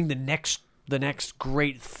not to bring the next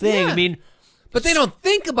great thing. Yeah. I mean, But they don't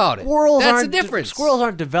think about it. squirrels That's the aren't difference. Squirrels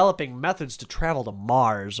aren't developing methods to travel to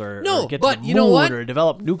Mars or No, get but to the you know moon what? or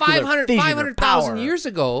develop nuclear 500,000 power. years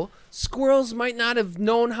ago, squirrels might not have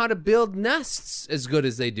known how to build nests as good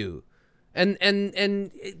as they do. And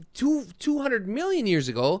 200 million years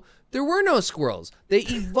ago, there were no squirrels. They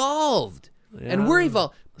evolved. And we're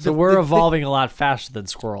evolved. So we're evolving a lot faster than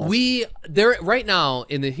squirrels. There right now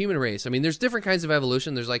in the human race. I mean, there's different kinds of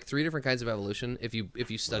evolution. There's like 3 different kinds of evolution. If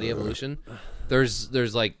you study evolution,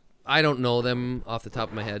 there's like I don't know them off the top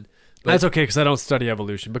of my head. But That's okay because I don't study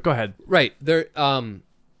evolution. But go ahead. right there.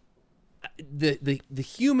 The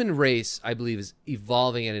human race, I believe, is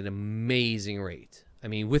evolving at an amazing rate. I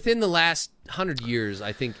mean, within the last 100 years,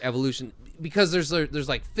 I think evolution, because there's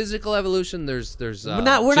like physical evolution. There's We're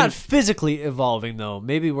not physically evolving though.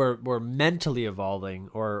 Maybe we're mentally evolving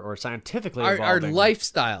or scientifically our evolving.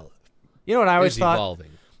 lifestyle You know what I always is thought?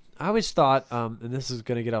 evolving. I always thought, and this is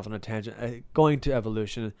going to get off on a tangent, going to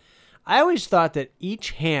evolution. I always thought that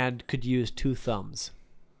each hand could use 2 thumbs.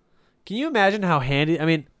 Can you imagine how handy? I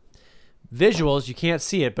mean, visuals, you can't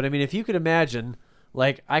see it, but I mean, if you could imagine,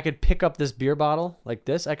 like, I could pick up this beer bottle like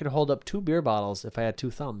this. I could hold up 2 beer bottles if I had 2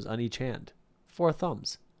 thumbs on each hand. 4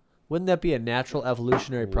 thumbs. Wouldn't that be a natural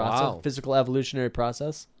evolutionary process? Wow. Physical evolutionary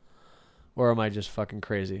process? Or am I just fucking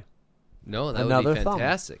crazy? No, that Another would be thumb.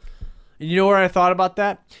 fantastic. And you know where I thought about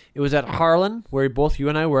that? It was at Harlan, where both you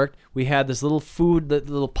and I worked. We had this little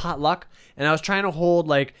little potluck, and I was trying to hold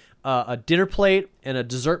like a dinner plate and a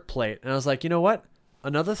dessert plate. And I was like, you know what?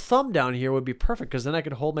 Another thumb down here would be perfect because then I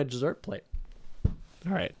could hold my dessert plate.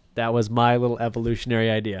 All right. That was my little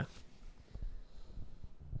evolutionary idea.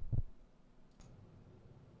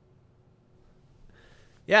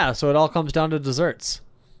 Yeah, so it all comes down to desserts.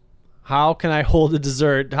 How can I hold a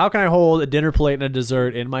dessert? How can I hold a dinner plate and a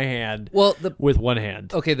dessert in my hand Well, with one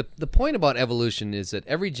hand? okay, the point about evolution is that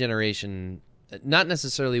every generation, not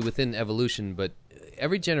necessarily within evolution, but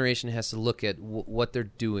every generation has to look at what they're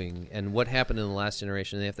doing and what happened in the last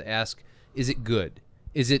generation. And they have to ask, is it good?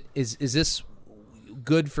 Is this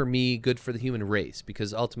good for me, good for the human race?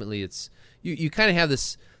 Because ultimately it's you kind of have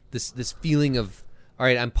this feeling of, all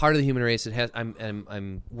right, I'm part of the human race.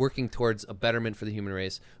 I'm working towards a betterment for the human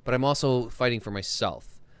race, but I'm also fighting for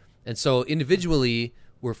myself. And so individually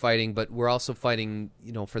we're fighting, but we're also fighting,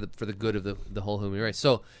 for the good of the whole human race.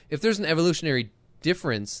 So if there's an evolutionary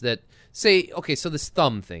difference that, say, okay, so this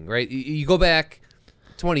thumb thing, right? You go back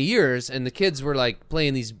 20 years and the kids were like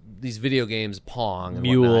playing these video games, Pong, and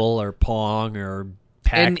Mule whatnot. or Pong or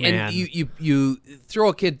Pac-Man. And you throw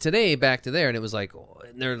a kid today back to there, and it was like,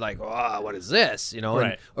 and they're like, oh, what is this?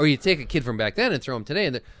 Right. Or you take a kid from back then and throw him today,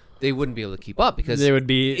 and they wouldn't be able to keep up because They would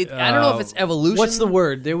be. I don't know if it's evolution. What's the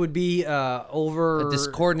word? They would be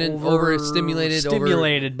discordant, overstimulated,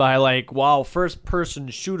 stimulated by like first person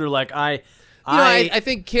shooter. Like I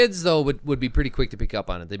think kids though would be pretty quick to pick up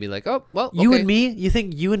on it. They'd be like, oh well, you okay. and me. You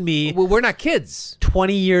think you and me? Well, we're not kids.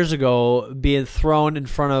 20 years ago, being thrown in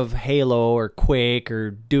front of Halo or Quake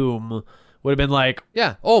or Doom would have been like,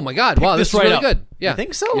 Yeah. Oh my God. Wow, this is right really up. good. Yeah. You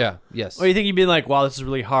think so? Yeah. Yes. or you think you'd be like, wow, this is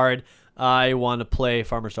really hard. I want to play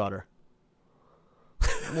Farmer's Daughter.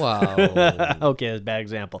 Wow. Okay, that's a bad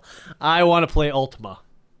example. I want to play Ultima.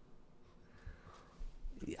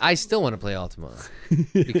 I still want to play Ultima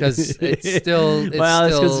because it's still.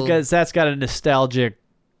 That's because that's got a nostalgic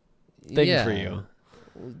thing yeah. for you.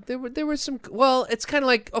 There were some. Well, it's kind of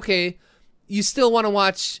like okay, you still want to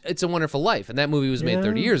watch It's a Wonderful Life, and that movie was made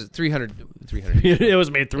 300 years. It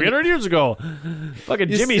was made 300 years ago. Fucking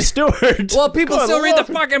Jimmy Stewart. Well, people God, still read the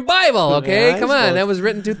fucking Bible, okay? Yeah, I Come on, suppose. that was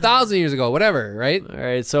written 2,000 years ago, whatever, right? All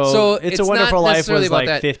right, so It's a Wonderful not Life necessarily was about like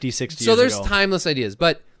that. 50, 60 So years there's ago. timeless ideas,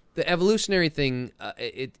 but the evolutionary thing,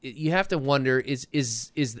 you have to wonder: is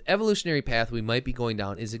the evolutionary path we might be going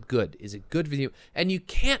down? Is it good? Is it good for you? And you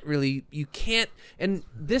can't. And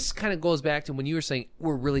this kind of goes back to when you were saying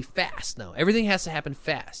we're really fast now. Everything has to happen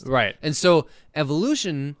fast, Right. And so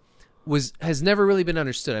evolution has never really been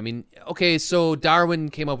understood. I mean, okay, so Darwin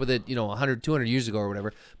came up with it, 100, 200 years ago or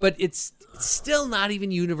whatever, but it's still not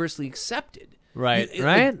even universally accepted. Right.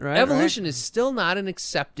 Evolution is still not an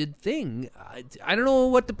accepted thing. I don't know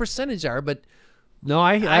what the percentage are, but No,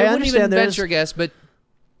 I wouldn't understand. even There's- venture a guess. But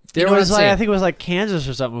There you know what was I'm like saying? I think it was like Kansas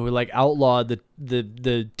or something. We like outlawed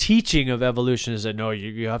the teaching of evolution. Is that no,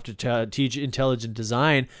 you have to teach intelligent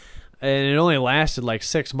design, and it only lasted like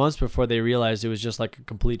 6 months before they realized it was just like a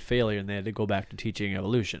complete failure, and they had to go back to teaching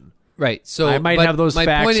evolution. right. So I might but have those my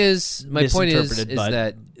facts point is misinterpreted,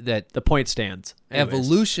 but that The point stands. Anyways.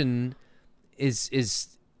 evolution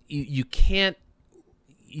is you can't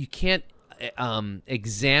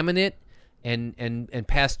examine it and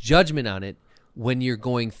pass judgment on it when you're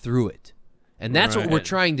going through it. And that's what we're Right.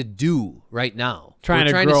 trying to do right now. Trying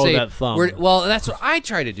we're to grow that thumb. Well, that's what I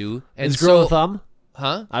try to do. And Is grow so, the thumb?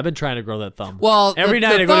 Huh? I've been trying to grow that thumb. Well, every the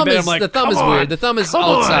night I go to thumb bed, is, I'm like, the thumb "Come is on, weird. The thumb is come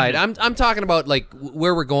on." outside. I'm talking about like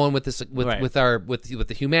where we're going with this, with Right. with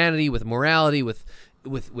the humanity, with morality, with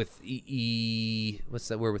what's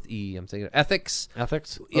that word with E? I'm thinking ethics.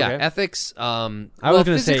 Ethics. Yeah, Okay. ethics. I was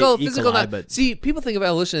going to say physical. ecoli, but See, people think of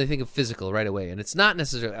evolution, they think of physical right away, and it's not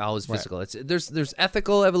necessarily always physical. It's there's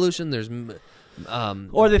ethical evolution. There's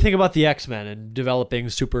or they think about the X-Men and developing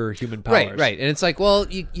superhuman powers. right, and it's like, well,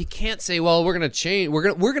 you can't say, well, we're gonna change.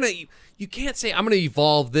 We're gonna. You can't say I'm gonna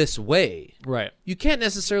evolve this way. Right. You can't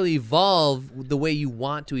necessarily evolve the way you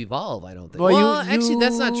want to evolve. I don't think. Well, Actually,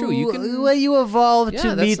 that's not true. You can. Well, you evolve Yeah, to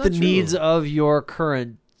that's meet not the true. needs of your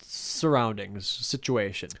current surroundings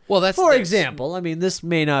situation. Well, that's For example, I mean, this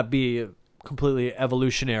may not be completely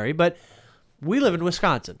evolutionary, but we live in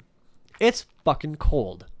Wisconsin. It's fucking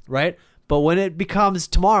cold, right? But when it becomes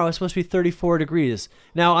tomorrow, it's supposed to be 34 degrees.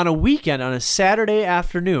 Now, on a weekend, on a Saturday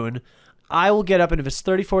afternoon, I will get up, and if it's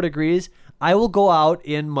 34 degrees, I will go out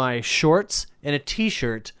in my shorts and a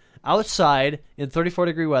t-shirt outside in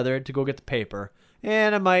 34-degree weather to go get the paper.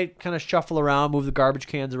 And I might kind of shuffle around, move the garbage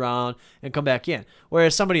cans around, and come back in.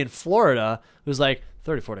 Whereas somebody in Florida who's like,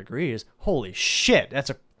 34 degrees, holy shit,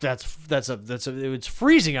 it's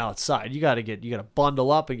freezing outside. You gotta bundle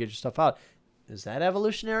up and get your stuff out. Is that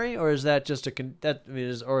evolutionary, or is that just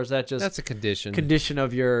That's a condition. condition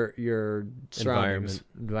of your surroundings,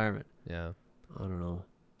 environment? Yeah. I don't know.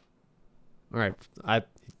 All right, I'm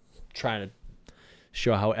trying to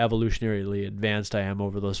show how evolutionarily advanced I am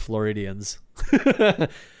over those Floridians.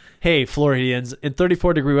 Hey, Floridians, in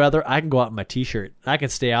 34-degree weather, I can go out in my t-shirt. I can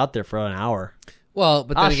stay out there for an hour. Well,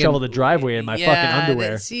 but then I'll again, shovel the driveway in my fucking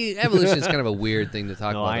underwear. See, evolution is kind of a weird thing to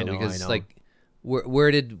talk No, about I though, know, because I know. like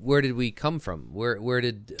where did we come from? Where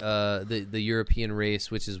did the European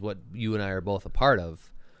race, which is what you and I are both a part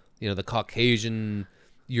of, the Caucasian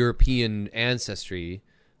European ancestry.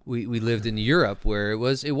 We lived in Europe where it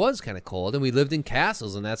was kind of cold, and we lived in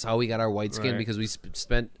castles, and that's how we got our white skin, Right. because we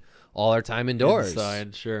spent all our time indoors.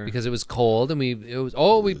 Inside, sure. Because it was cold, and we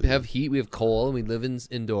have heat, we have cold, and we live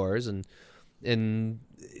indoors, and then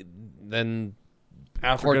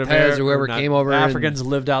Cortez or whoever came over. Africans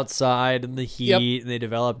lived outside in the heat, Yep. and they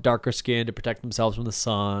developed darker skin to protect themselves from the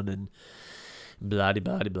sun, and blah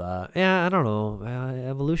blah blah blah. Yeah, I don't know.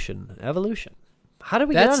 Evolution. How did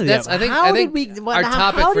we get onto That's that? I think our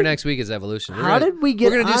topic for next week is evolution. How did we get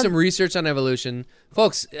We're going to do on- some research on evolution.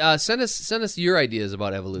 Folks, send us your ideas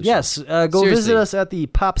about evolution. Yes, go Seriously. visit us at the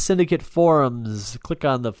Pop Syndicate forums. Click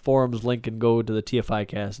on the forums link and go to the TFI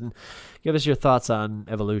cast and give us your thoughts on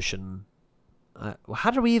evolution.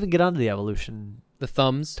 How did we even get onto the evolution The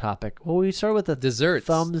thumbs. topic? Well, we started with the Desserts.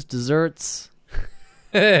 thumbs, desserts.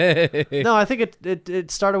 No, No, I think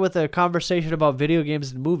it started with a conversation about video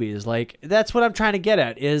games and movies. Like, that's what I'm trying to get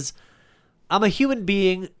at is I'm a human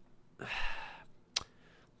being.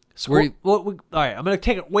 All right, I'm going to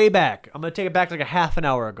take it way back. I'm going to take it back like a half an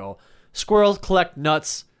hour ago. Squirrels collect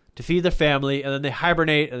nuts to feed their family, and then they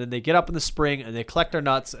hibernate, and then they get up in the spring, and they collect their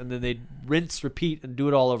nuts, and then they rinse, repeat, and do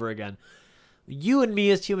it all over again. You and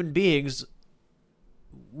me as human beings,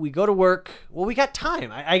 we go to work. Well, we got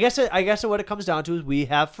time. I guess what it comes down to is we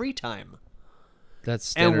have free time. that's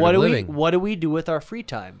standard And what of do living. what do we do with our free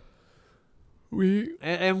time?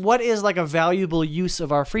 And what is like a valuable use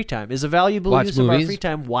of our free time? Is a valuable Watch use of our movies. free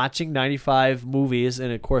time watching 95 movies in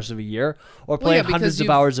a course of a year, or Well, playing yeah, because hundreds of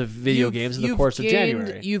you've- hours of video you've- games in the you've course of gained-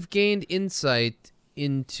 January? You've gained insight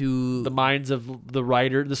into The minds of the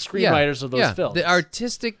screenwriters of those films. the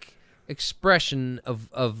artistic expression of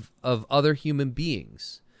other human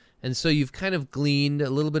beings, and so you've kind of gleaned a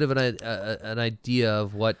little bit of an idea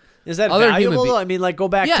of what Is that other valuable? human Though? I mean, like go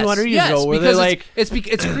back 200 years yes, ago, where because they're like,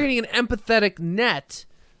 it's creating an empathetic net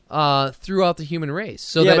throughout the human race,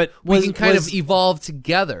 so Yeah, that but we was- can kind was- of evolve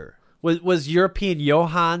together. was European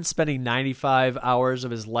Johann spending 95 hours of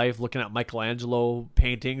his life looking at Michelangelo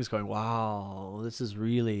paintings, going, "Wow, this is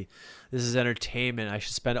entertainment. I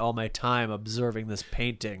should spend all my time observing this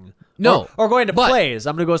painting." No, or going to but- plays.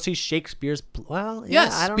 I'm going to go see Shakespeare's. Well, yeah,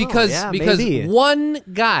 Yes, I don't because know. Yeah, because maybe. one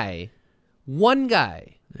guy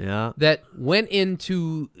yeah, that went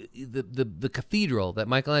into the cathedral that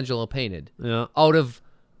Michelangelo painted, yeah. out of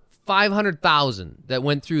 500,000 that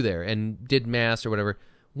went through there and did mass or whatever,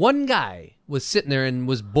 one guy was sitting there and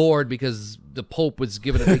was bored because the Pope was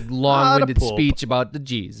giving a big long-winded Pope. speech about the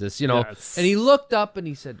Jesus, Yes. and he looked up and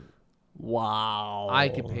he said, Wow, I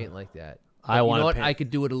could paint like that. I But wanna you know what? paint. I could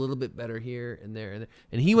do it a little bit better here and there and there.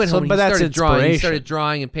 And he went So- home and but he that's started drawing. He inspiration. started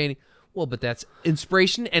drawing and painting. Well, but that's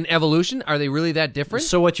inspiration and evolution. Are they really that different?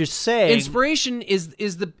 So what you're saying? Inspiration is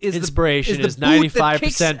the Inspiration the is boot that 95%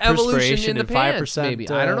 kicks evolution perspiration in the and pants, 5%, maybe.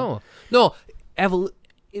 I don't know. No,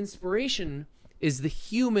 inspiration is the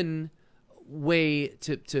human way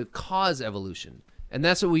to cause evolution, and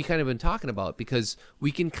that's what we kind of been talking about, because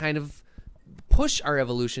we can kind of push our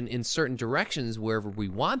evolution in certain directions wherever we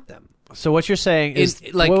want them. So what you're saying is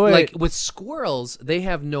Like wait, wait, like wait. with squirrels, they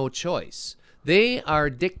have no choice. They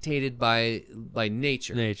are dictated by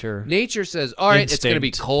nature. Nature says, "All right, it's going to be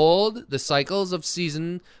Instinct. cold. The cycles of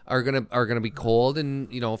season are going to be cold, and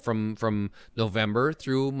from November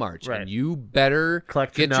through March. Right. And you better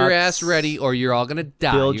Collect your get your nuts, ass ready, or you're all going to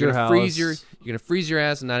die. build you're your gonna freeze house. you're going to freeze your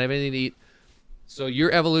ass and not have anything to eat. So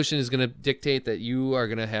your evolution is going to dictate that you are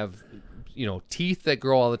going to have teeth that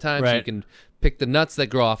grow all the time, so you Right. can pick the nuts that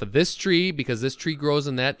grow off of this tree because this tree grows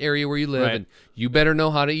in that area where you live, Right. and you better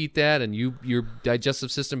know how to eat that, and your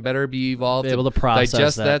digestive system better be evolved Be able to process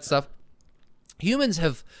digest that. that stuff. Humans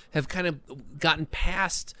have kind of gotten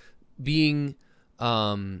past being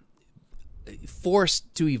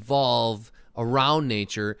forced to evolve around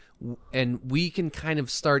nature, and we can kind of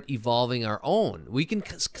start evolving our own. We can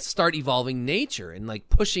start evolving nature and like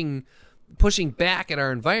pushing back at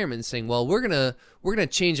our environment and saying, well, we're gonna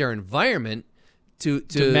change our environment to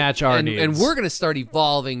match our and, needs. and we're gonna start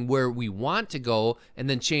evolving where we want to go, and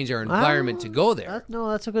then change our environment to go there.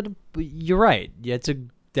 That's a good. You're right. Yeah,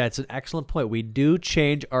 that's an excellent point. We do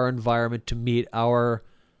change our environment to meet our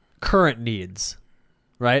current needs,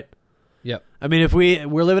 right? Yep. I mean, if we're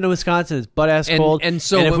living in Wisconsin, it's butt ass cold, and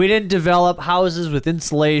so if when- we didn't develop houses with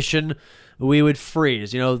insulation, we would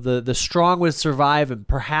freeze. The strong would survive, and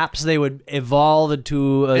perhaps they would evolve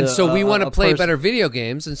into. And so we want to play person. better video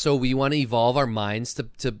games, and so we want to evolve our minds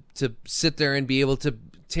to sit there and be able to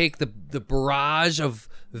take the barrage of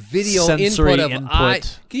video Sensory input of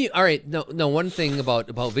input. all right, no one thing about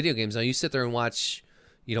video games. Now you sit there and watch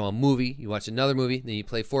a movie, you watch another movie, then you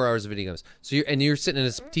play 4 hours of video games. So you're sitting in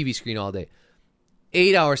a TV screen all day.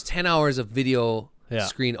 8 hours, 10 hours of video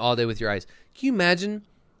screen all day with your eyes. Can you imagine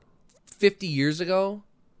 50 years ago,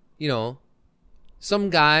 some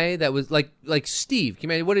guy that was like Steve? Can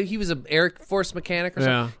you imagine what if he was an Air Force mechanic or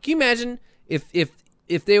something? Yeah. Can you imagine if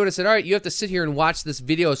they would have said, all right, you have to sit here and watch this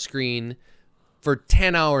video screen for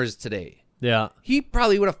 10 hours today? Yeah. He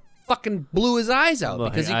probably would have fucking blew his eyes out Well,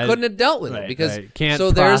 because he I- couldn't have dealt with it. right, Because right. Can't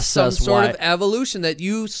so there's some process sort why- of evolution that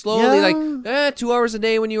you slowly 2 hours a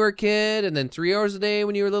day when you were a kid, and then 3 hours a day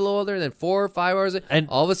when you were a little older, and then 4 or 5 hours. And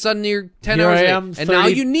all of a sudden you're 10 here hours I a day, am, and now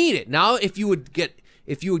 30 you need it. Now if you would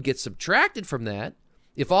get subtracted from that.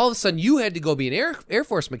 If all of a sudden you had to go be an Air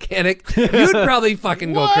Force mechanic, you'd probably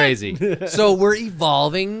fucking go crazy. So we're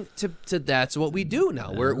evolving to that's what we do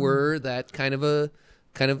now. We're that kind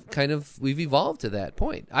of we've evolved to that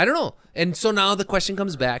point. I don't know. And so now the question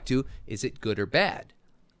comes back to, is it good or bad?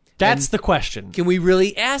 That's the question. Can we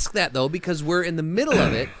really ask that though? Because we're in the middle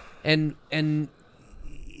of it, and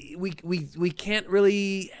we can't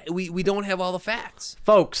really we don't have all the facts.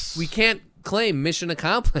 Folks, We can't claim mission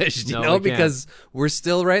accomplished, No, we can't. because we're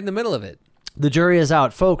still right in the middle of it. the jury is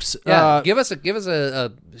out. Folks, Yeah, give us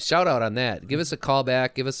a shout out on that. Give us a call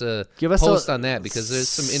back. Give us a post on that, because there's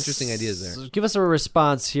some interesting ideas there. give us a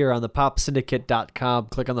response here on the popsyndicate.com.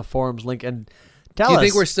 Click on the forums link and tell Do you us.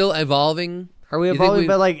 think we're still evolving? Are we You think evolving? we-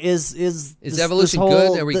 But like, is this evolution whole,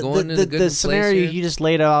 good? Are we the, going the, in the, a good the place scenario here? you just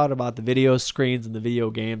laid out about the video screens and the video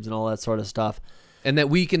games and all that sort of stuff? And that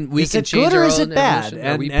we can Is it change good or our is own it bad? evolution?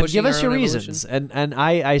 Are we And pushing give us our your own reasons. evolution? And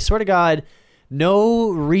I swear to God,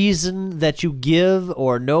 no reason that you give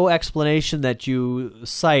or no explanation that you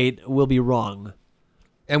cite will be wrong.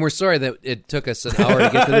 And we're sorry that it took us an hour to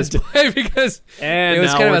get to this point, because And it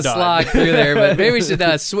was now kind of we're a done. slog through there. But maybe we should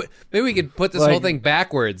maybe we could put this Like, whole thing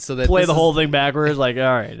backwards so that Play this the is- whole thing backwards, like, all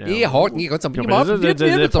right. Now. Yeah, you got some. Post on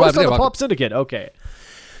the Pop Syndicate. Okay.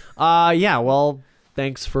 Yeah, well,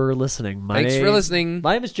 thanks for listening. Thanks for listening.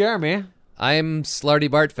 My name is Jeremy. I'm Slarty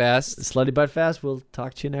Bartfast. Slutty Butt Fast. We'll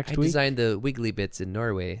talk to you next I week. designed the Wiggly Bits in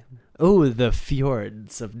Norway. Oh, the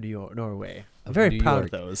fjords of Norway. I'm very New proud York.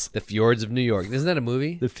 of those. The Fjords of New York. Isn't that a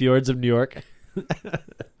movie? The fjords of New York.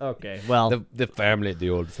 Okay, well, The family, the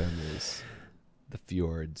old families. The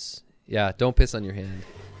Fjords. Yeah, don't piss on your hand.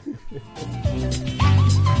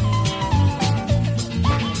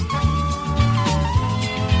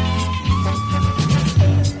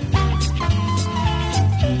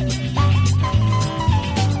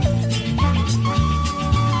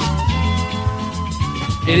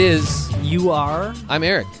 It is. you are, I'm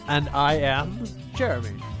Eric, and I am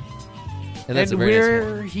Jeremy. and that's a very nice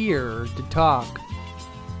we're here to talk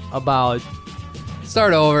about hand.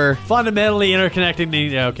 Start over. fundamentally interconnecting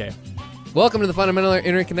the. Okay. Welcome to the fundamental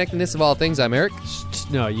interconnectedness of all things. I'm Eric.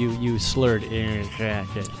 No, you slurred.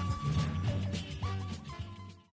 Interconnected.